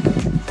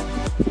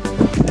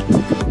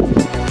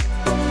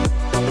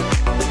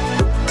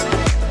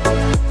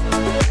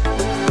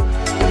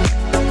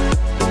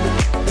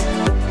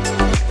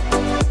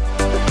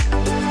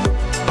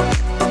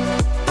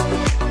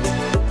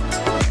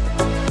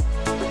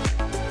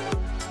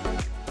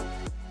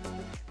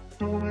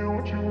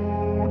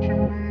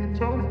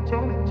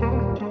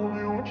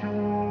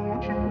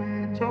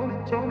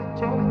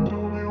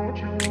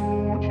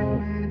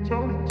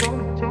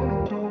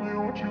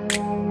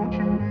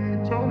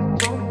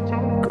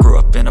 I grew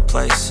up in a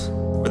place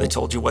where they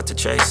told you what to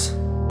chase,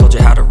 told you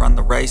how to run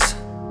the race,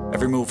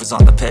 Every move was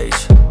on the page,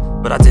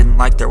 but I didn't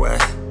like their way.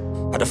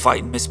 Had to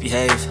fight and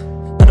misbehave,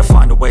 had to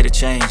find a way to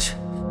change,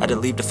 had to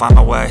leave to find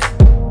my way.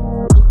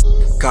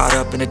 Caught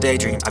up in a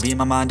daydream, I beat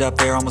my mind up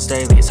there almost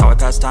daily. It's how I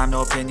pass time,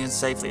 no opinions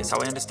safely. It's how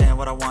I understand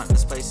what I want in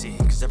this place, see.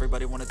 Cause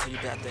everybody wanna tell you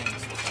bad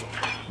things.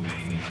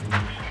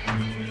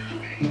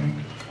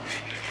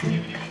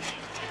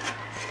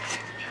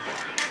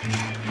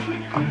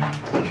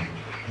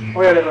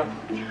 Oh yeah, there.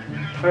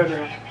 Oh yeah,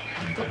 there.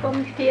 So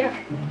come here.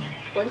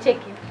 Come check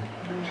it.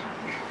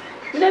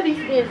 You know this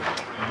place.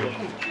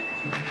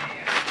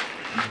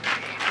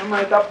 I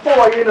might have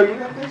power, you know. You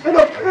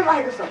don't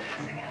hide yourself.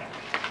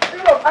 You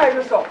don't hide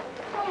yourself.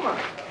 Come on.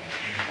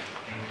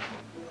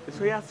 This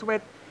way you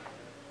sweat.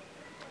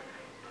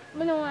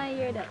 I don't want to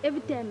hear that.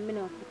 Every time I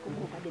know come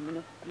over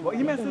them, But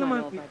you may say no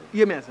man.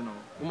 You may say no.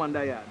 Woman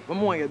die yard. What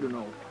more you do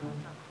now?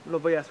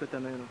 Love how you sweat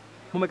now, you know.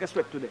 I make a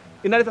sweat today.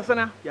 In this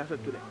sun, you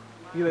sweat today.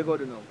 You will go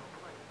to now.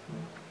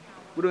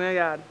 We don't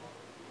yard.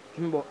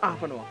 Give me about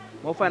half an hour.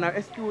 I'll find an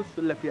excuse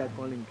to left yard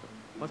for link.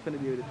 I'll spend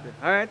the day with you.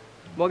 Alright?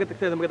 I'll get the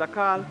text, I'll get a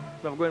call.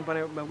 I'm going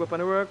to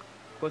the work.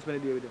 I'll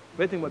spend the day with you. What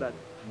do you think about that?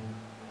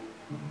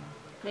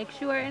 make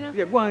sure, you know?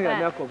 Yeah, go on here,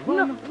 Right. I'll come. Go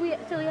on. No,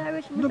 wait till you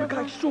reach me. No,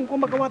 because soon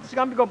come back and want to see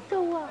and pick up.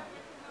 So what?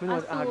 You know I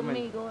the saw argument.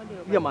 me go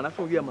there. Yeah, man, I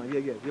saw you, man.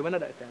 Yeah. You went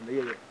at that time.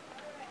 Yeah.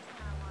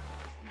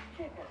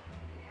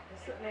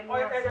 Oh,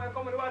 yeah,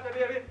 come in the water,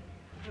 baby.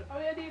 How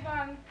you doing,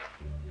 man?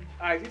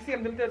 Alright, you see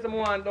them tell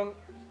someone don't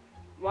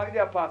want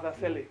their pass and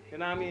sell it. You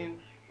know what I mean?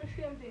 The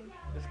same thing.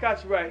 The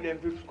scotch bright them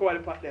to squally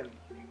pot them.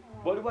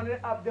 But the one they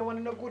have, they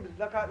want no good,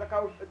 like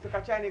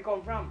a Chinese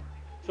come from.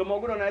 So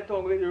I'm good on that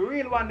tongue, we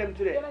really want them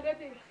today. You gonna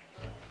get it?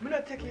 I'm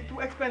not taking it too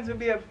expensive,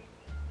 babe.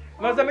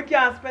 I say I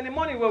can't spend the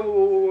money where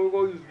we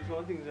go use this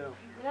one things, you know.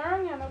 You're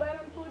wrong, you're not buying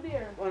them too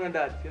dear. One of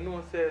that, you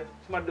know, say,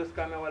 smart just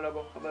come a while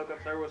ago, about to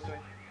have roast me.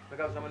 I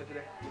have some money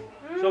today.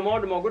 So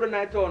I'm good on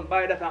that town,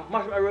 buy that and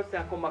mash my roast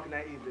and come back in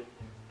the evening.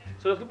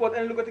 So just look out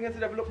and look at things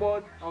instead of look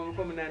about and we'll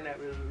come in that night,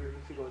 we'll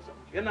see about something.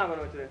 You're not going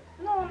to today?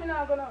 No, I'm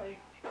not gonna wait.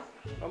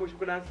 I wish you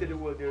could have see the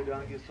world there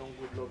and give some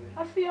good loving.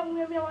 I see you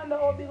maybe wonder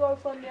how big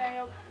old Sunday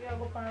and you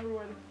go up on the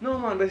road. No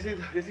man, but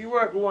you see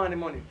work, we want the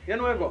money. You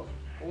know where you go?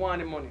 We want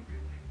the money.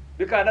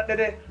 Because that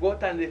day, go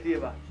time the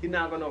favor. You're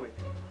not going to wait.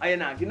 And you're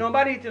not. You know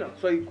nobody eat, you know,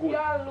 so you good. You're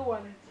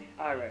alone.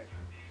 Alright.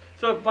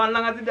 So for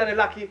long as it's done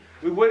lucky,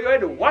 we will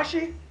already wash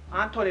it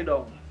and turn it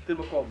down till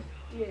we come.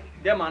 Yeah.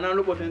 Yeah man, don't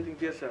look about anything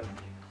to yourself.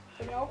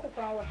 So I'll cook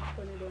and wash it,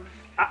 turn it down.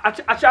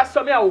 I just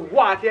saw me a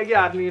water you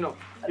get me, you know.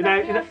 In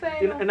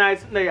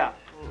a yeah.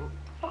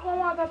 How come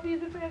water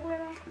piece of egg,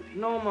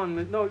 No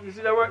man, no. You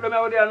see the work them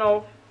out there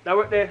now? That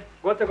work there,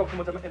 go take up too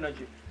much of my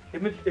energy.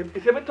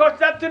 If you touch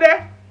that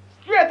today,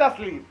 straight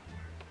asleep.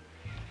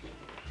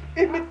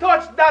 If me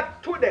touch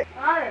that today.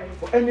 Alright.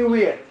 But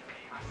anyway,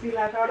 I feel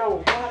like the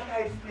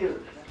water is still.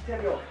 I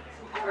tell you.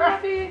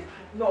 Rafi.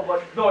 No,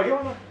 but no, you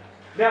know.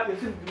 They have to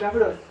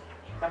with us.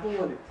 That's what it.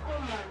 Come on.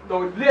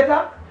 Now it's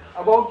later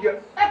about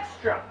your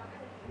extra.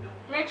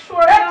 Make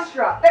sure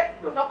Extra.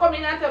 Don't come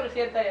in and tell me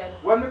you're tired.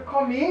 When we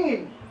come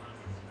in,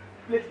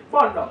 let's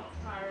bond up.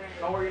 Alright.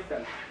 Don't worry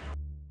yourself.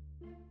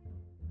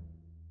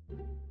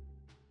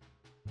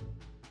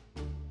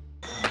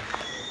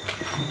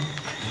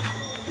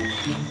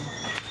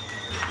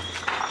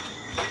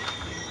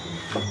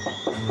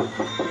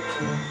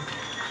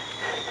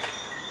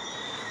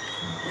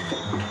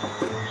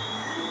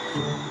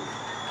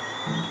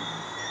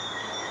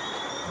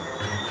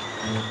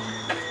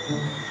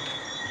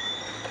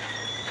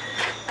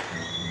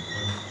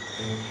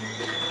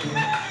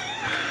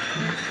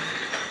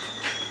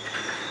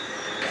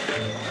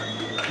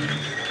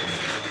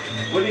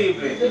 Good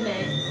evening. Good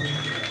night.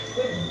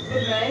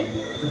 Good night.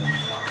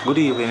 Good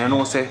evening. I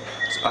know say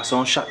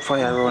some shot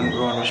fire around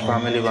which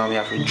part I live and we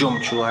have to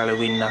jump through all the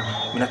window.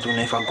 We not to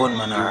know if a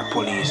gunman or a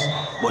police.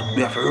 But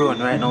we have to run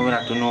right now. We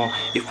not to know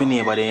if we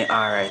neighbor they ain't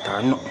alright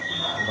or not.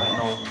 Right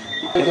now.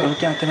 You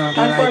can't turn off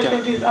the light.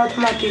 Unfortunately, it's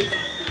automatic.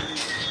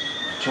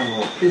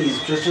 Chamo, please,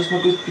 just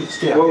make it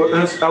stay.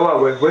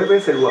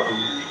 Wait, say what?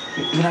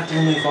 We not to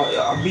know if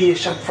a be a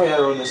shot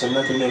fire around us. We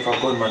not to know if a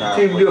gunman or a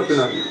Team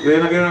police. You're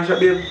not getting a shot,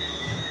 babe?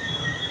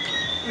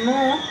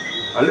 No.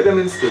 I'll let them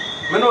in still.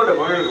 I know that,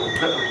 but let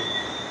them in.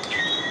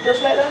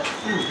 Just like that?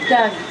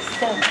 Thanks.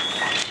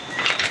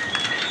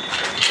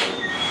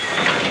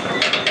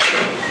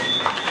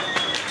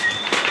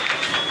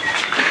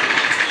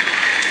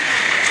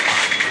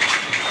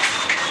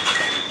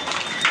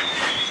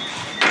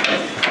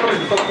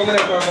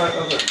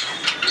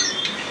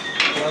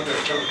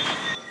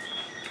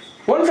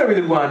 Once I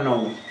really want to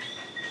know,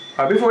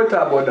 before we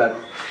talk about that,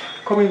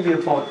 come in the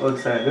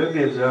outside, the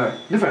babes are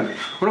alright. Different.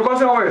 When you come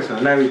to our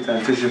son, now we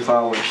time to shift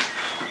forward.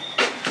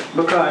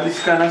 Because this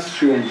is kind of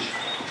strange.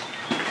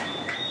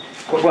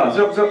 Go on,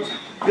 so.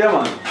 Yeah,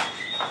 man.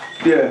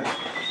 Yeah.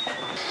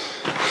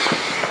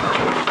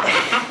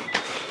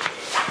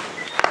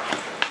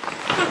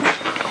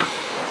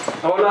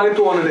 How long is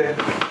it one there?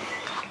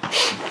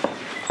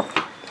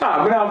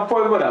 I'm going to have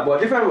fun with that, but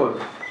different one.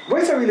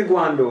 Where's it really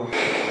going though?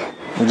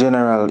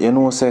 General, you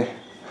know say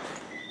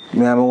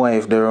Me and my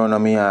wife, they run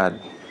on my yard.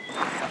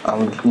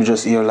 And me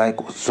just hear like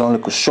some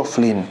little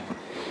shuffling.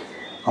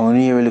 And when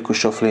you hear a little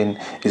shuffling,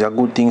 it's a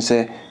good thing,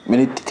 say, I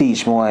need to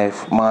teach my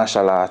wife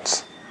martial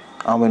arts.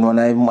 And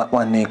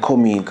when they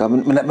come in, because I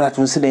not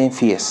even see their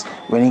face.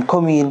 When they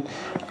come in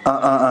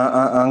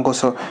and go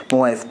so,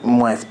 my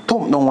wife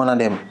thump down one of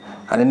them.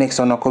 And the next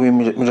one I come in,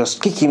 me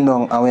just kick him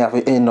down and we have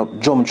to end up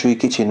jump through the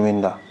kitchen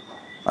window.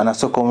 And I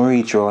so come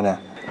reach around there.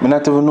 I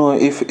not even know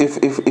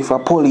if a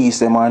police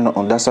them or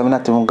nothing. That's why I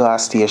not even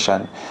gas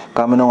station.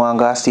 Because I know one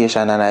gas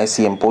station and I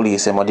see them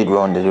police them I did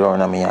round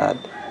my yard.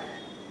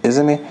 You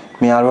see me?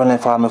 Me I run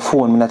for my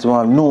phone, I not even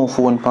have no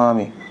phone for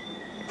me.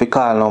 If you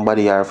call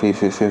nobody or if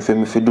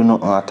you do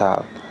nothing at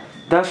all.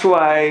 That's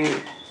why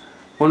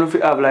when you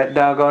have like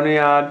dog on the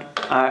yard,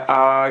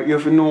 you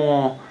have to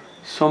know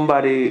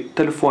somebody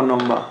telephone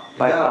number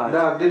by heart.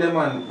 Dog did the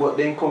man, but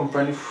then come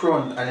from the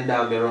front and the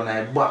dog they run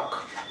at the back.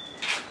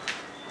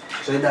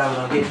 So the dog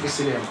don't get to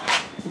see them.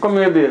 Come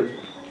here, babe.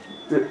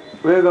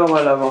 Where you go,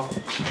 my lover?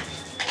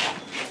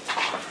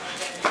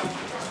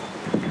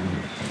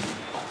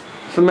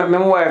 So my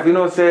wife, you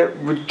know, say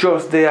we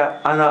just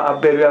there and a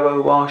bed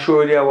we want to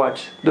show you there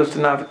watch. Just to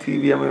have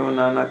TV and we want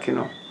to knock, you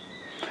know.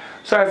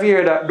 Sorry if you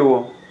hear that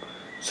door.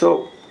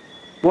 So,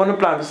 want to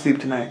plan to sleep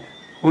tonight?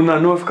 We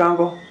don't know if you can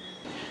go?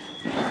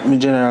 In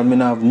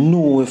general, I have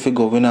nowhere to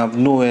go. We have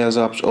no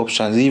other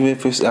options. Even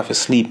if we have to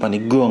sleep on the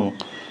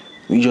ground,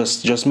 we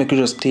just make you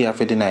just stay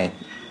for the night.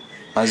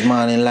 As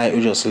morning light,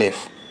 we just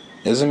left.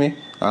 You see me?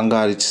 And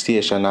got the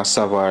station at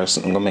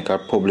Savars and go make a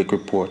public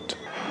report.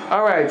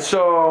 Alright,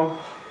 so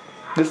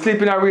the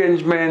sleeping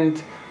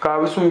arrangement,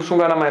 because we soon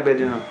got on my bed,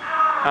 you know.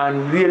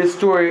 And hear the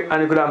story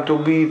and you could have to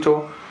beat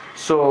it.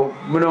 So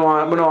we don't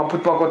want to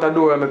put back out the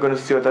door and we're going to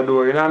stay out the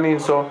door, you know what I mean?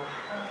 So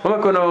we're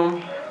going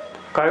to,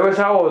 because the rest of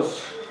the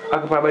house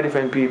occupied by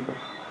different people.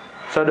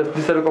 So this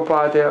is a little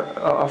part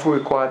of 4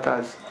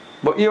 quarters.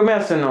 But you're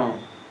messing now.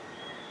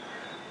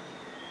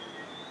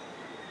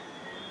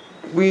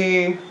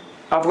 We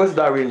have got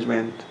the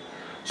arrangement.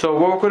 So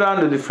what we could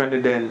handle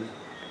differently then,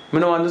 we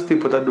don't want to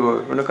sleep at the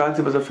door. We don't can't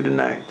sleep for the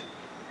night.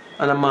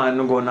 And a man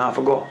no go and have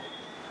to go.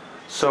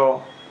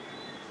 So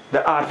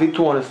the outfit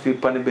to want to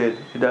sleep on the bed,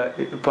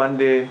 upon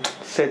the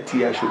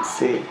settee I should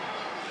say.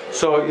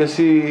 So you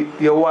see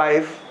your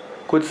wife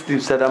could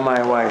sleep side of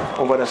my wife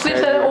over the Sleep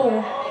side. side of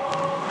who?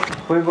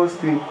 Where you go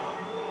sleep?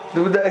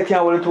 I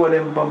can't hold two of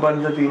them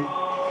on the settee.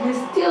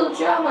 It's still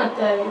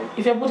traumatized.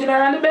 If you put it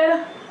around the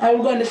bed, I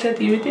will go on the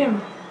settee with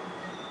him.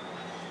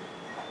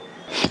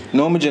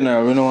 No, my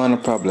general, we don't want a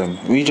problem.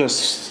 We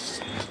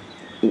just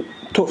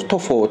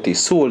tough out it,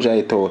 soldier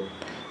it out.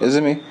 You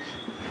see me?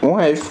 My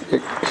wife.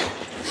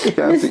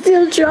 It's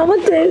still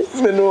traumatized.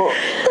 I know.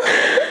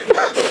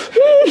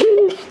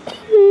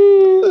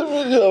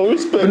 You know,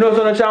 so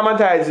no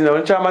traumatized, you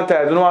know,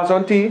 traumatized. You know want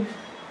some tea?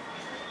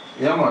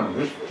 Yeah,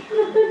 man.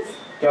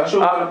 Can I show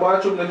you the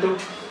bathroom then too?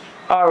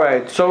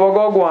 Alright, so we're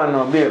going to go on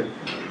now, babe.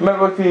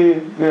 Remember to,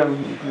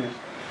 please.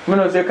 I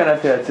know you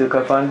cannot tell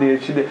Silka Fanday.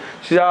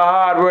 She's a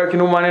hard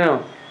working woman, you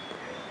know.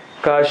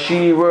 Because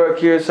she work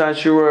here and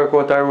she work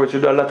out her road. She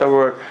do a lot of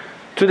work.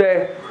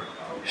 Today,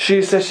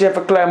 she says she have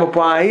to climb up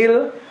on a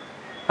hill.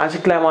 And she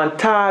climb on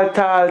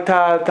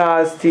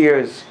tall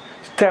stairs.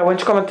 She tell when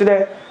she come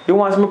today, you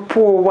want my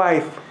poor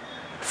wife.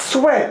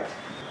 Sweat.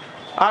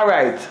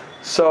 Alright,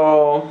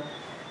 so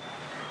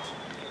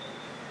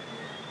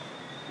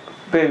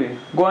baby,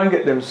 go and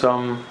get them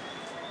some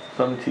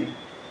tea.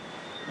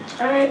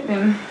 Alright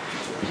then.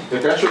 You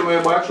can show me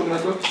your bathroom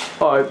then too?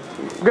 Alright,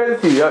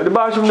 get the tea. The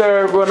bathroom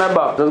there, go on the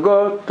back. Just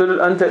go to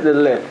the, and take the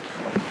left.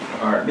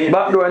 Alright.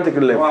 Back door and take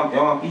the left. You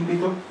want pee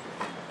too?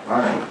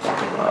 Alright.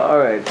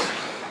 Alright.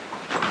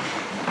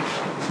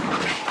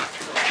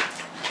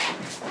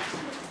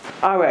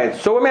 Alright,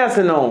 so what may I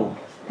say now?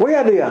 Where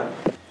are they?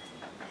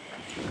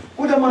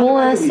 Who the man? I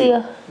want to see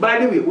you. By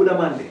the way, who the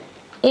man there?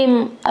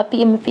 Him a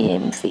PM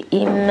fee.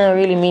 Him not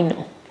really mean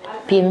no.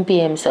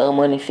 PM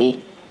ceremony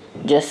fee.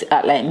 Just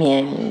act like me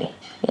and me.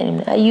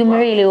 You me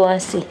really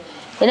want to see.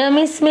 You don't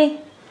miss me?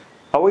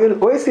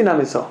 Where you see now,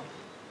 miss? I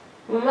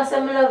must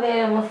have love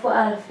you for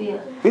all of you.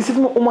 This is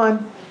my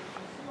woman.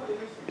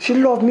 She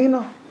love me,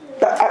 no?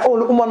 That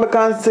only woman I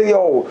can't say,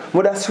 yo,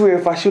 but I swear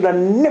if I should have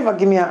never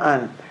give me a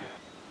hand.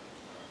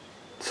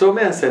 So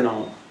may I say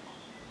no?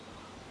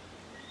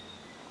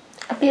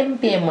 A PM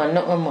man,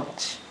 not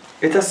much.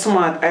 It's a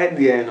smart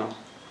idea, you know.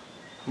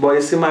 But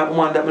you see my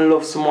woman that I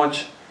love so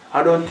much,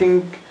 I don't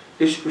think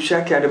we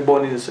should carry the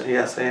bun in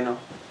here, so, you know.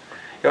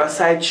 You're a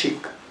side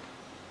chick.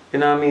 You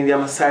know what I mean? You're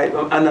a side,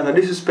 and not a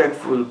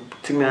disrespectful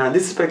thing, I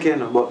disrespect you,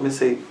 know, but me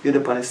say, you're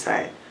the on the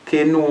side.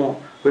 Okay, you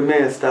know, when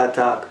me start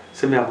talk,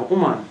 say me have a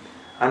woman.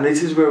 And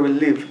this is where we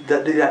live,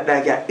 that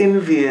you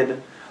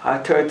invade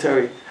our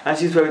territory, and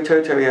she's very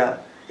territorial.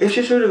 If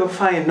she should go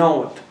find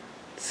out,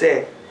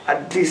 say,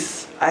 at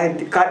this,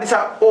 because this is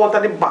out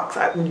of the box,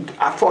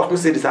 I first me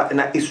say this in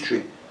a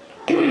history.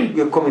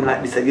 You're coming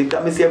like this, you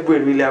got me say your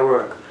brain really at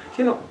work.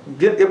 You know,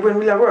 your brain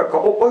really at work.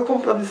 Or you come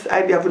up with this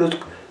idea for us to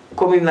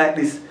come in like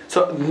this.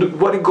 So,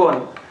 body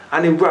gun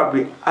and in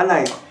robbery,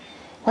 alive.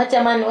 Watch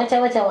a man, watch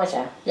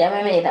a. Yeah,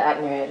 me made that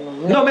admirable.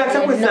 No, me ask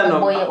a question no,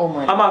 boy, now.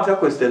 woman. I'm asking a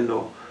question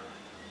now.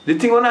 The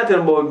thing when I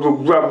tell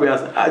about grab me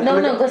as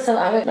No, go so.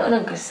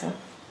 No, go so.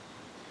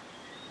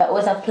 That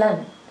was a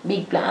plan.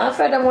 Big plan. And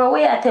furthermore,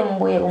 where you tell me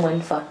boy,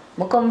 woman for?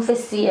 I come for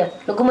see you.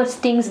 Look how much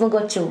things I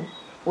go through.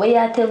 Where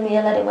you tell me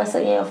all of them are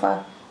saying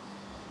for?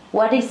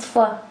 What is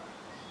for?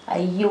 Are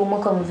you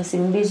come for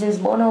some business,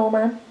 but no,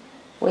 woman?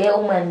 Where your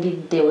woman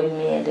did there with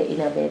me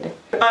in a bed?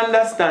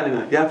 Understand, you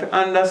know. You have to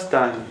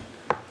understand.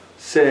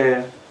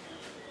 Say,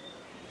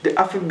 there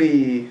have to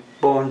be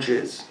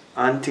boundaries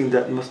and things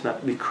that must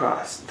not be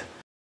crossed.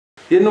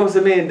 You know,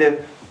 so me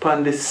there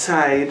on the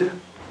side.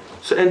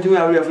 So anything we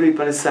have to leave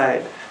on the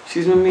side.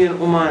 She's my main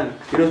woman.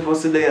 You don't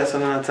supposed to do your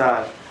son at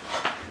all.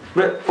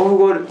 But oh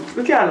God,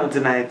 we can't know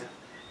tonight.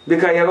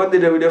 Because you got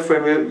there with your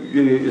friend,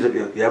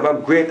 you have a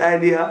great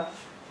idea,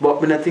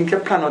 but I think you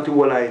plan out the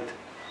whole light.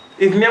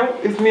 If me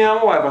and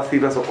my wife are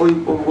sleeping, so how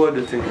you go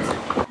do things?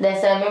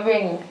 That's why I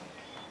bring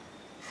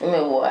for my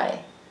boy.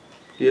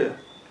 Yeah.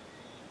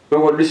 We're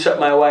going to shop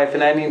my wife in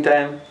the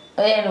meantime.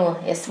 Oh, you know,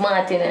 you're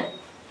smart, innit?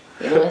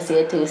 You don't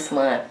say you're too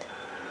smart.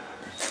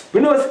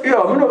 We know, say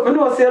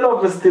I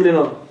love me still, you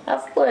know.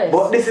 Of course.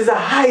 But this is a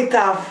height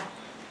of.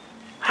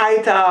 I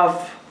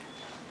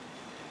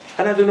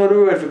don't know the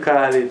word to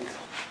call it.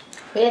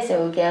 We say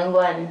we can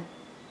go and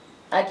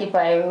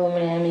occupy a room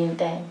in the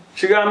meantime.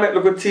 She gonna make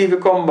look at TV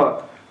come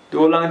back. The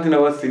whole long thing I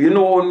was still. You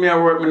know when me I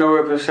work in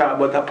the shop,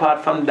 but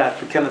apart from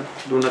that, we cannot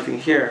do nothing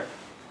here.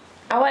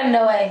 I wonder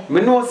why.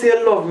 Me know say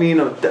you love me, you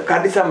know.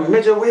 Because this a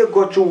measure we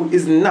go through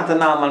is not a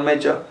normal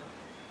measure.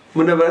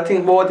 I never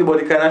think about it, but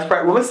the kind of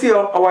sprite. When I see her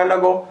a while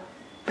ago,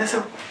 I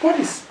said, what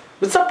is?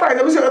 I'm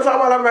surprised. I see her a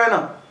while ago right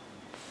now.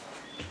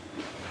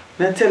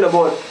 I tell her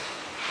about it.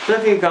 I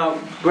think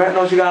right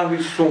now she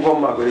can soon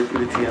come back with the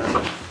tea and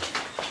stuff.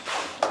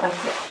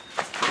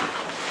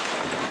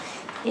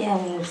 Okay. Yeah,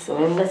 I'm so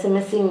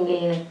I'm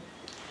singing.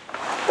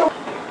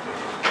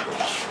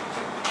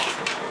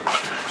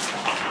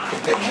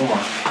 Hey, Mama.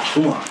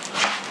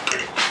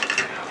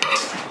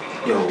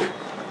 Yo.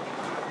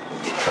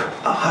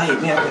 Hi,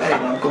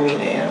 I'm coming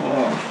in.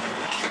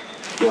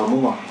 Yo,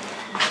 Mama.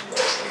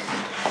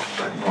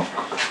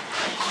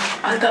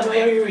 Alta,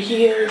 why are you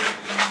here?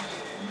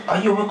 Are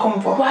you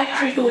come for? Why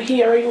are you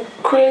here? Are you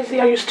crazy?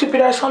 Are you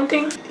stupid or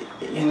something?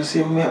 You know,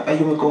 see me. Are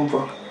you come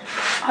for?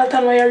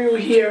 Alta, why are you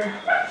here?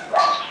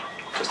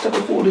 Just take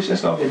a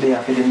foolishness now for the day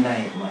after the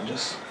night, man.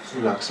 Just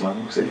relax,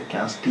 man. So you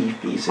can't Steve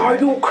peace. Are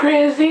you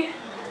crazy?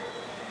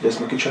 Just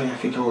make you try and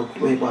figure out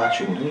where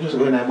bathroom. You just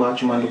go in the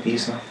bathroom and do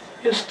peace now.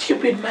 You're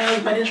stupid, my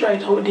husband is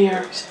right out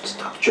there.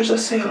 Stop just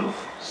yourself.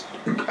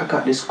 I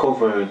got this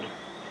covered.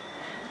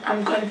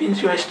 I'm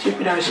convinced you're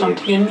stupid or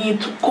something. You need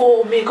to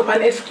go, make up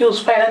an excuse,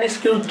 find an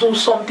excuse, do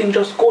something,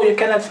 just go. You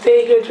cannot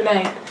stay here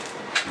tonight.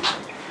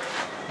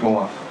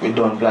 Mama, we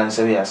don't plan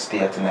so we are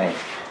stay tonight.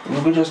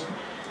 We just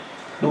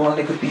do one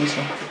little piece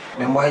now.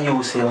 Remember why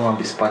you say you want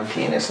to be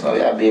spontaneous now,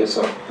 yeah, babe,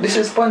 so this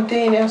is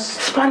spontaneous.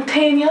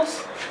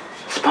 Spontaneous?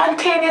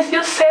 Spontaneous,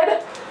 you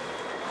said?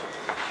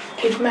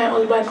 If my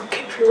husband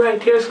kept you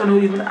right here, so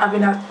we're even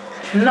having a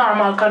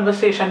normal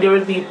conversation, there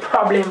will be a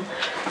problem.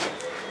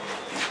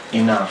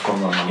 You know,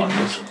 come on, Mama.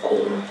 Just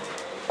go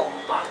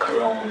back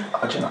around.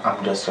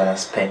 I'm just trying to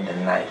spend the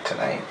night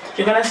tonight.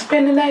 You're gonna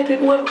spend the night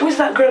with who's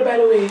that girl, by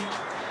the way?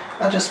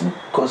 That's just my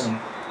cousin.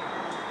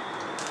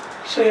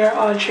 So you're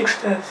all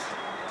tricksters.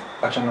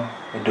 I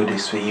do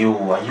this for you.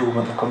 Are you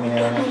going to come in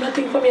here? Don't do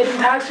nothing for me. I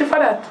didn't ask you for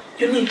that.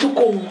 You need to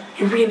go.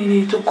 You really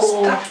need to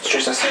go. Stop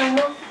stress yourself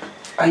now.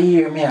 I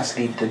hear me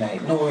asleep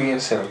tonight. No worry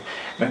yourself.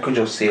 I could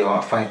just say,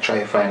 try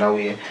to find a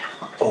way.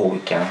 Oh, we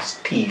can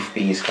Steve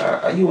peace.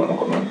 Are you want to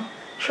come in?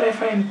 Try to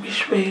find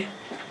which way?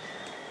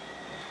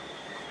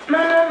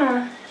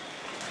 No.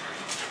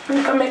 We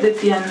can make the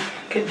tea and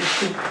get this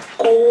thing.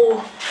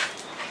 Go.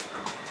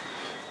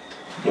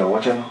 Yo,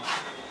 watch out.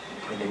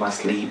 When they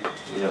must sleep,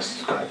 you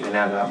just got you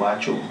never go to the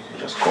bathroom, you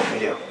just come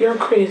with you. You're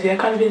crazy. I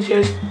convince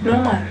you. No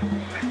man.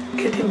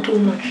 Getting too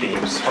much.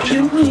 Babes, watch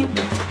You out. need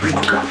to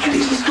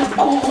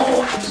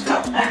go.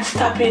 Stop and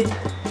stop it.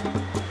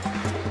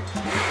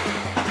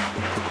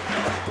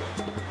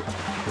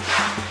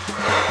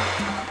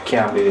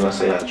 Can't believe I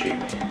say that dream.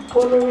 I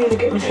want to really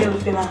get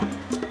myself in now.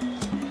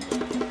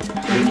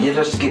 You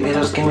just give me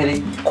the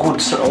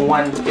good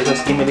one. You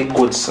just give me the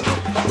good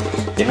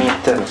something. You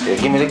mean tell us,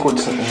 give me the good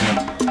something.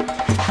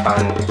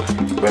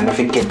 And when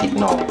you get it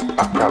now,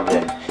 a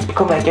problem. You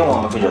come like you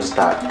want me to just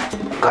start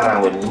going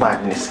on with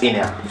madness in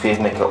here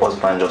to make your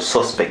husband just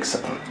suspect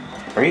something.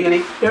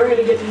 Really? You're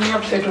really getting me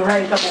upset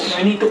right about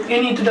me.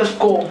 You need to just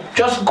go.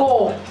 Just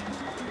go.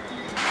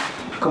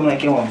 Come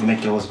like you want to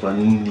make your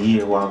husband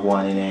hear what going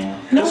on in there.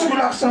 No. Just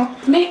relax now.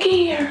 Make it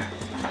here.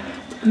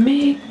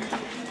 Make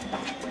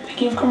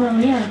him come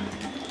around here.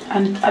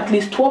 And at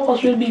least 2 of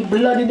us will be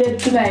bloody dead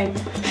tonight.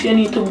 So you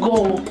need to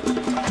go.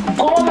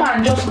 Go,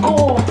 man. Just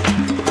go.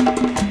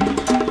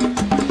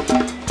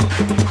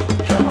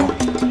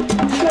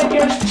 It's like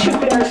you're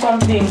stupid or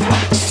something.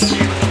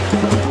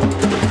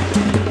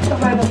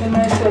 Stuff like that in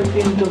myself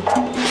into.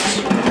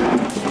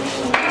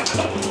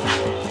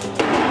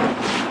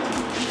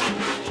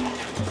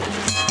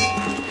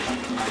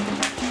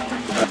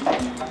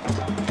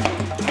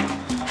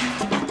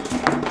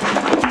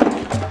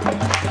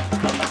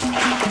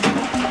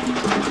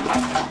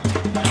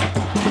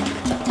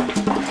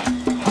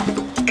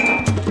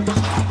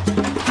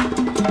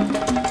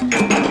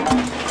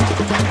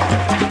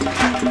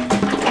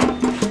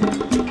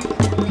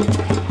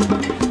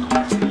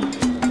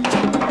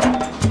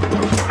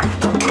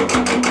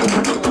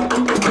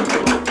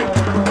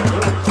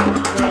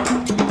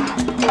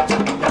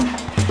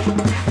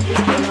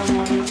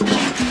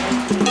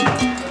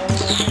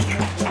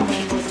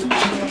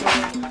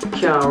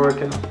 can't work,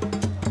 you know.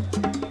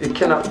 It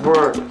cannot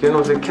work, you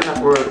know, it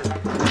cannot work.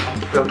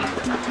 Look.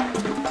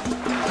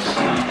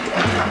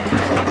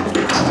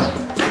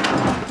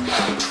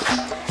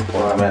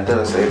 Well, man, tell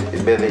us if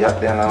the belly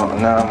up there now,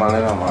 normal,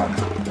 you know, man.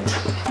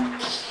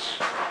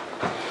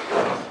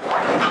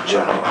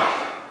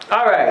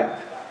 Alright,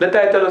 let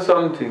I tell you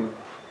something.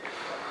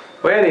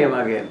 What's your name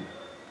again?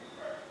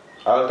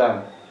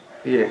 Alton.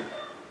 Yeah.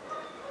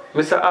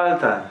 Mr.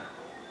 Alton.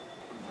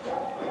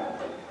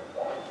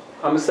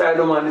 I'm sorry,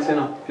 don't man, listen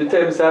up. You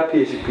tell me, sir,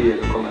 pay, she pay,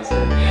 come and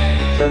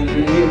say. So, you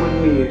name with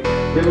me,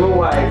 maybe my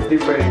wife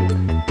different,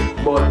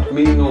 but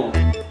me no.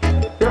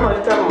 Yeah,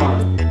 man, tell me,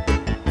 man.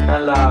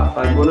 And laugh,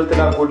 and go to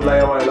tell a good lie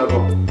a while ago.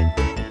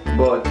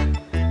 But,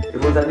 if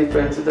it was a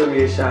different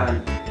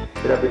situation,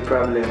 it would be a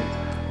problem.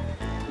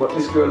 But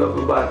this girl love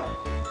me bad.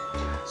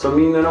 So,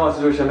 me in a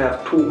situation, I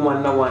have 2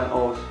 men in one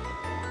house.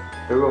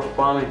 It's rough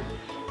for me.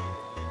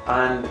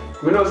 And,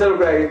 I know say look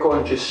like a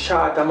country,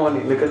 short of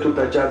money, make a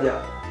total job, yeah.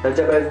 That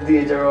job is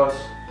dangerous.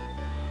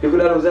 You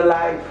could have lose a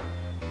life.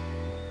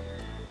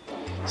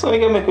 So we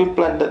can make a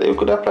plan that we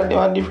could have planned it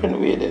a different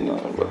way then, you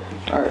know, but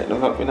alright,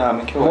 don't help me now,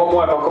 make it One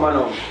more, come on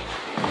now.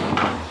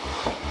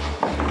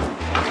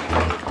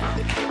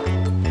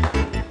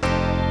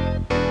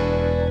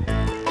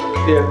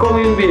 Yeah, come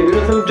in, baby. You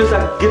don't just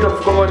like, get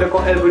up, come on, they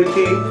come help with the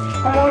tea.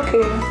 I'm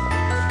okay.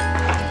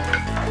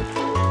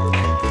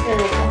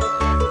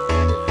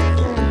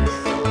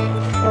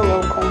 You're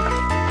welcome.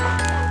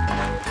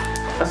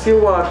 I see you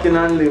walking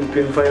and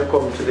limping before you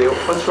come today.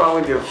 What's wrong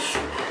with you?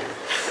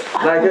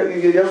 Like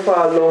you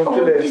fall down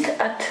today. It's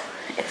hot.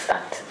 It's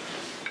hot.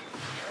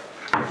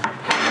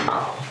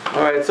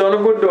 Alright, so no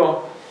good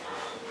though.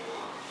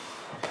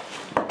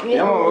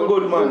 Yeah, man, we're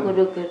good, man.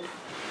 We're good.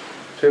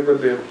 Take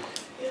it, babe.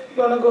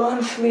 Gonna go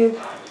and sleep.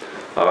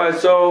 Alright,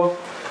 so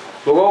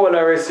we're going to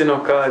rest, you know,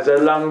 because it's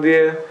a long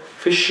day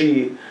for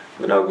she.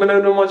 I don't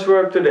do much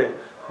work today,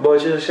 but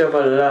she have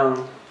a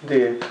long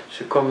day.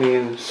 She come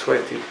in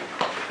sweaty.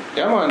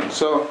 Yeah, man,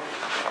 so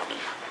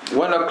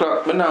 1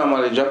 o'clock, I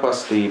normally drop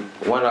asleep.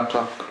 1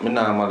 o'clock, I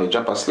normally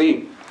drop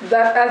asleep.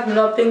 That has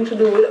nothing to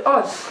do with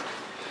us.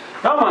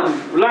 No, man,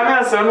 like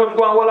I said, I'm not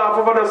going to hold off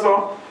over the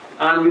so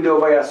and we do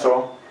over here,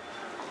 so.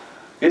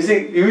 You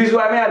see, the reason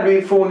why I do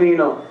it for you, you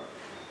know.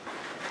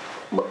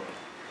 But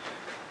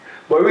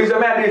the reason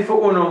why I do it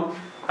for you, know,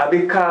 is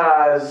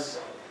because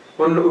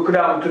we could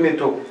have to me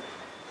too.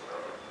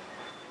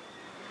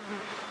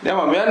 Yeah,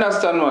 man, I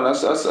understand, man.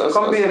 That's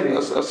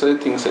the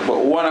thing, say,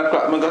 but 1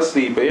 o'clock, I go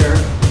sleep here.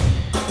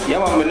 Yeah,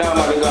 man, I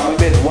normally go to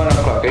bed 1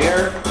 o'clock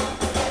here.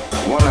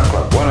 1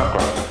 o'clock, 1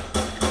 o'clock.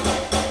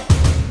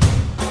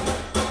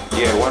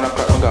 Yeah, 1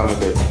 o'clock, I go to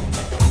bed.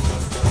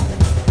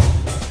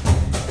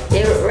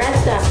 Hey,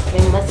 Rasta, I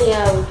must say,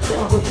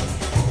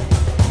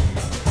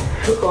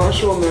 you can't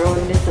show me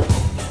around this.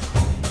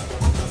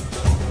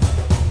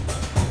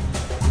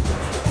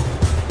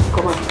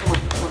 Come on.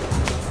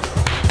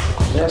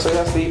 Yeah, so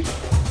you sleep.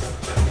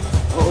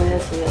 Oh,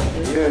 yes, yeah.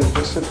 Yeah,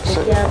 just sit.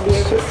 Yeah,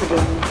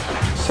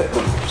 Sit,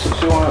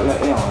 you want to let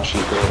me on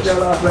sheet do this. Yeah,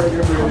 like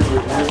you're really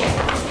good.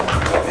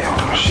 Let me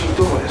on sheet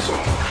do this.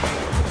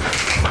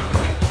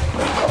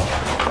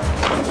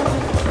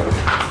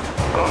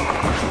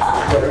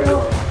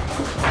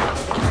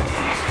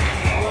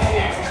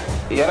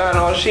 Yeah,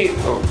 no, sheet.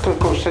 Oh,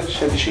 go set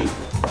the sheet.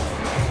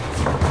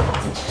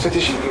 Set the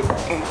sheet.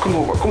 Come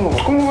over.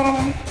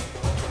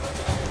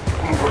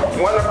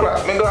 1 o'clock.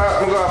 I go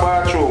to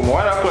bathroom.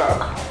 1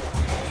 o'clock.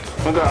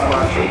 I go to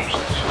bathroom.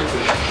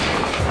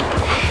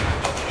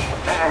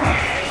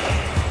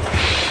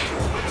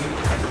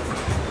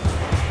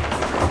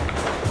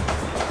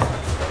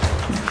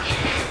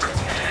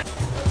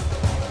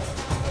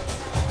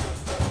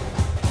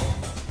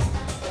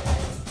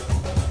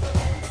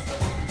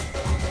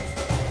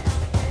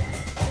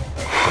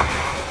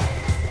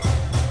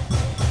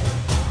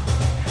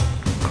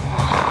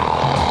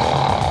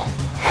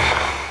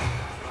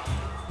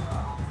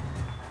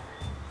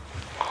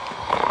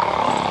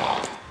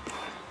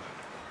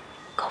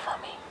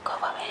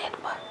 Cover my head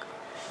back.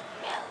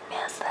 Me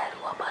and slide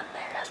up on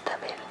my Rasta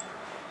bed.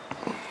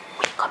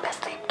 Come and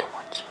sleep too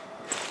much.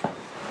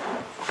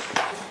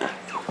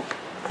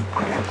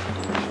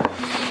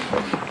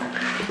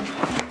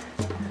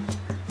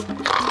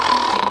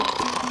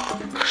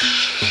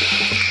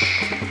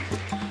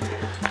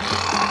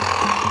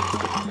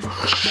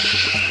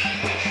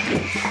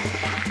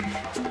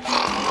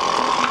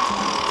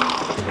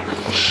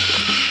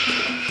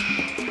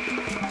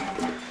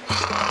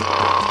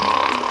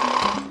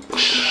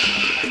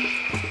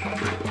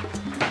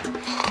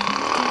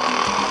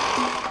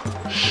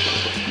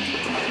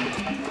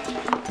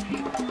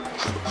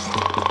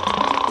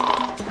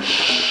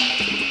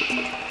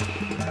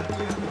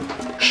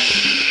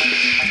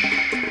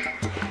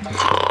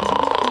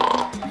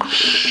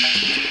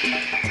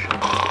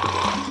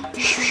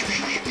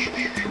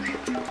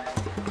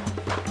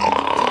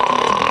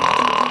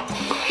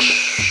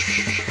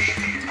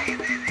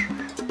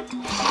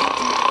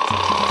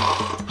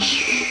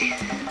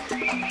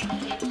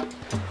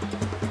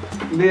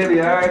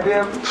 Baby, alright,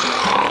 babe?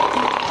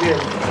 Yeah.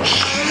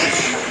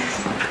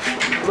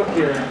 Look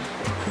here.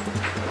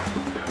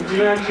 Would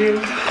you like Jim?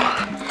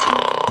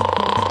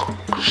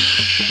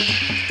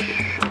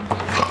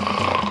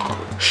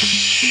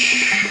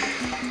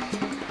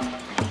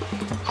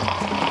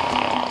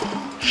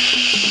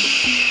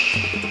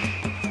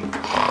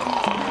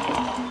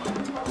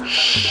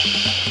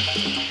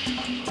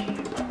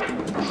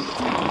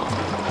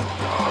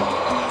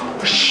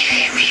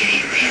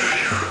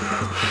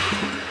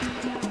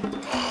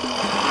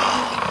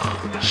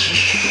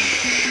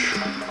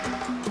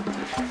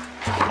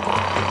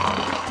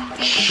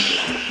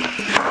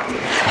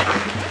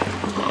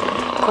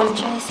 Come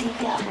try see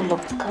if you have a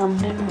look. Come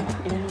down.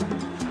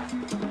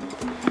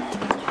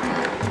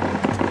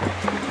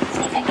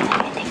 See if I can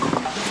get it.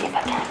 See if I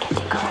can get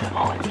the girl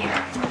out here.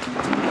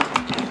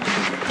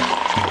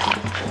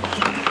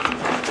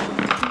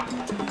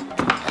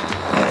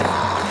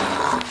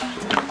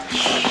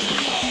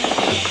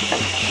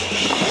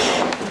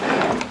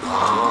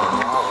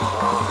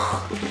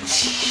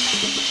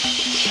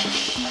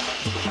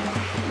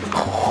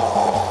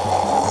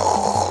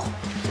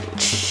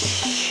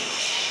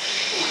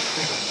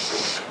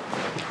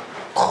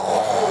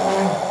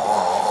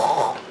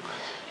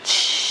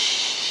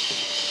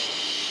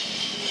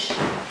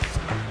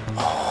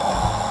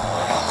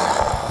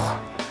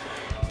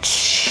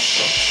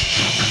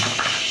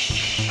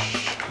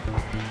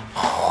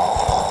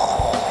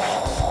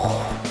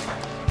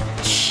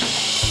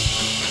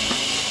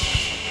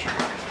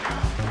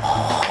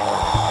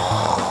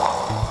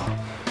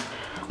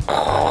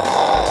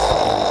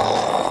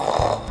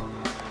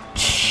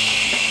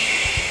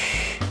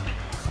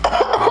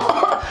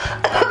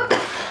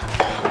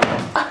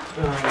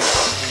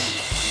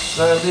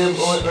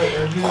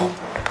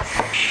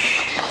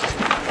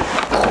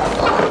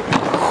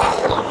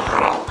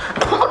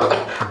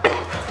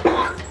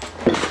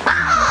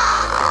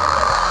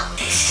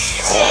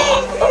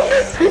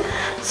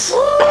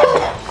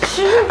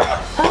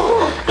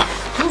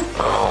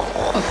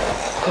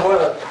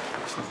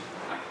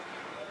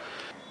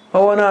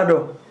 How wanna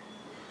do?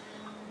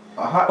 A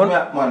hot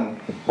milk, man.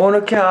 Oh,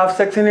 no can't have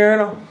sex in here, you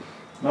know?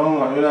 No,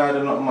 man, we don't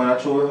do nothing, man. I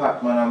show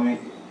hot, man. I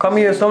mean, Come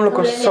here, some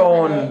look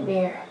sound.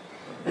 I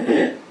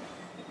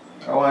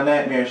want a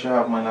nightmare she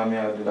have, man. I mean,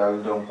 I do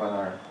that dump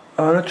on her.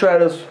 I wanna try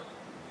this.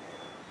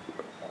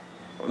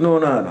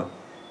 No.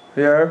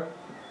 Here?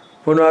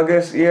 Put no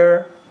guess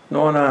here?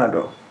 No.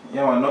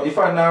 Yeah, man. No, if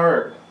I not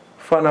work.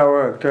 Fun at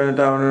work. Turn it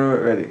down and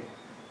we're ready.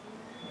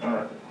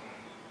 Alright.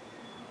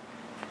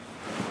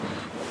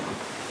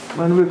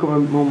 Man, wake up my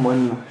mum,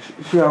 man.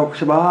 She have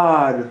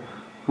hard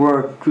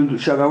work.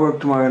 She have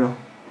work tomorrow, you know.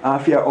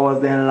 And 4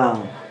 hours then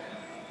long.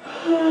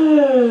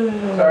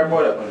 Sorry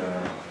about that, man.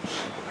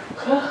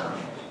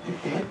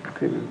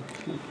 Okay, baby.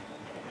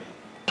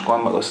 Go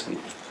on, go sleep.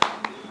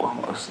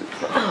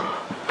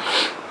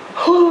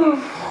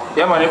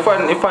 Yeah, man,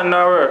 if I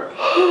not work.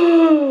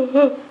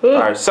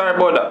 Alright, sorry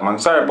about that,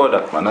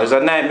 man. It's a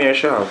nightmare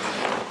she have.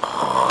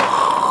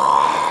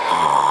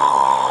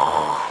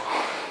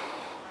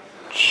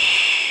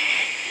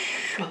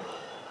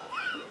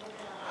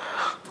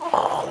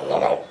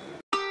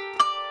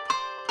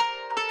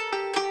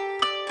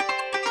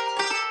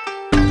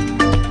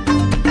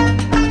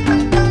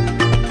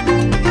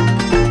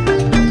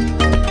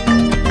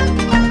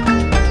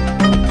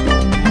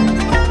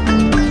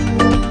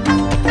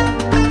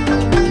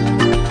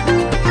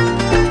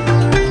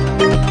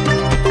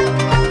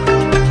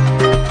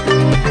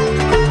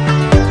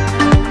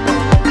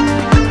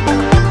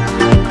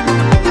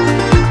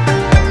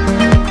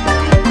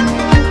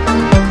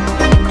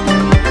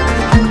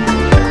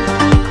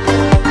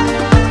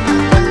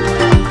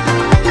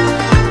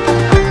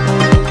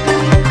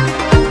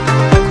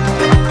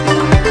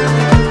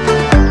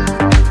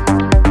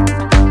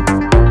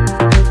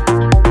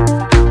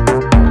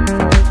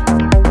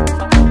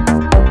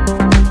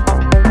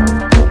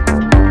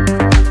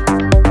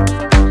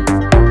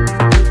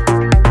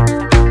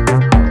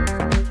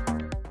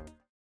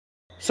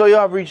 So you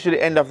have reached to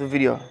the end of the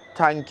video.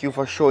 Thank you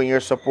for showing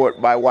your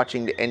support by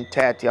watching the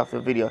entirety of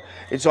the video.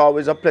 It's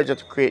always a pleasure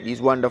to create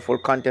these wonderful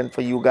content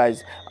for you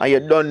guys, and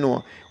you don't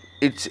know,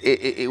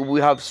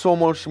 we have so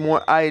much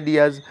more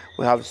ideas,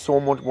 we have so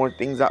much more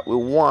things that we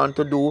want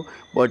to do,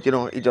 but you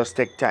know, it just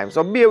takes time.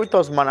 So bear with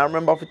us, man. I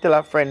remember if you tell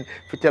a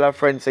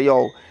friend, say,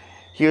 yo,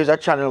 here's a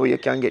channel where you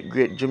can get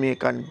great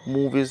Jamaican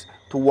movies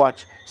to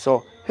watch.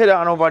 So head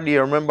on over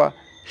there. Remember,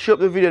 share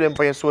up the video then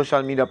for your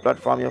social media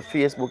platform, your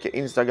Facebook, your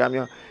Instagram,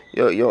 your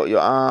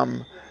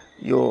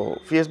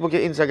Facebook,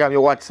 your Instagram,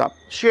 your WhatsApp.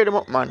 Share them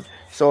up, man,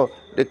 so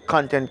the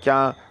content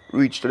can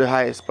reach to the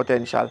highest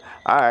potential.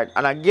 Alright,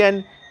 and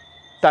again,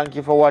 thank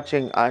you for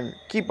watching and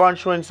keep on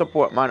showing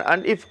support, man.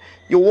 And if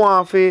you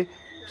want to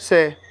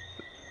say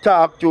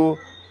talk to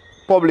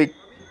public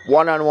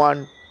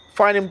one-on-one,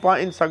 find him on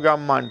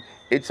Instagram, man.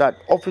 It's at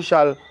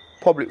official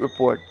public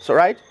report. So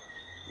right?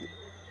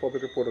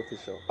 Public report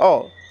official.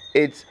 Oh,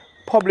 it's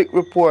public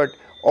report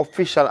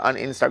official on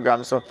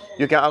Instagram. So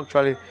you can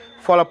actually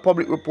follow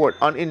public report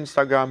on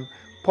Instagram,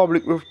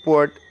 public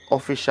report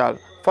official.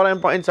 Follow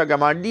him on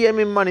Instagram or DM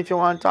him, man, if you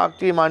want to talk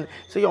to him, man.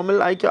 Say, yo, me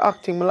like your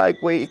acting, me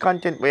like your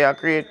content where you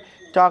create.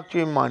 Talk to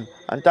him, man.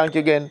 And thank you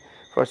again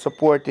for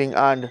supporting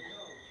and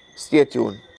stay tuned.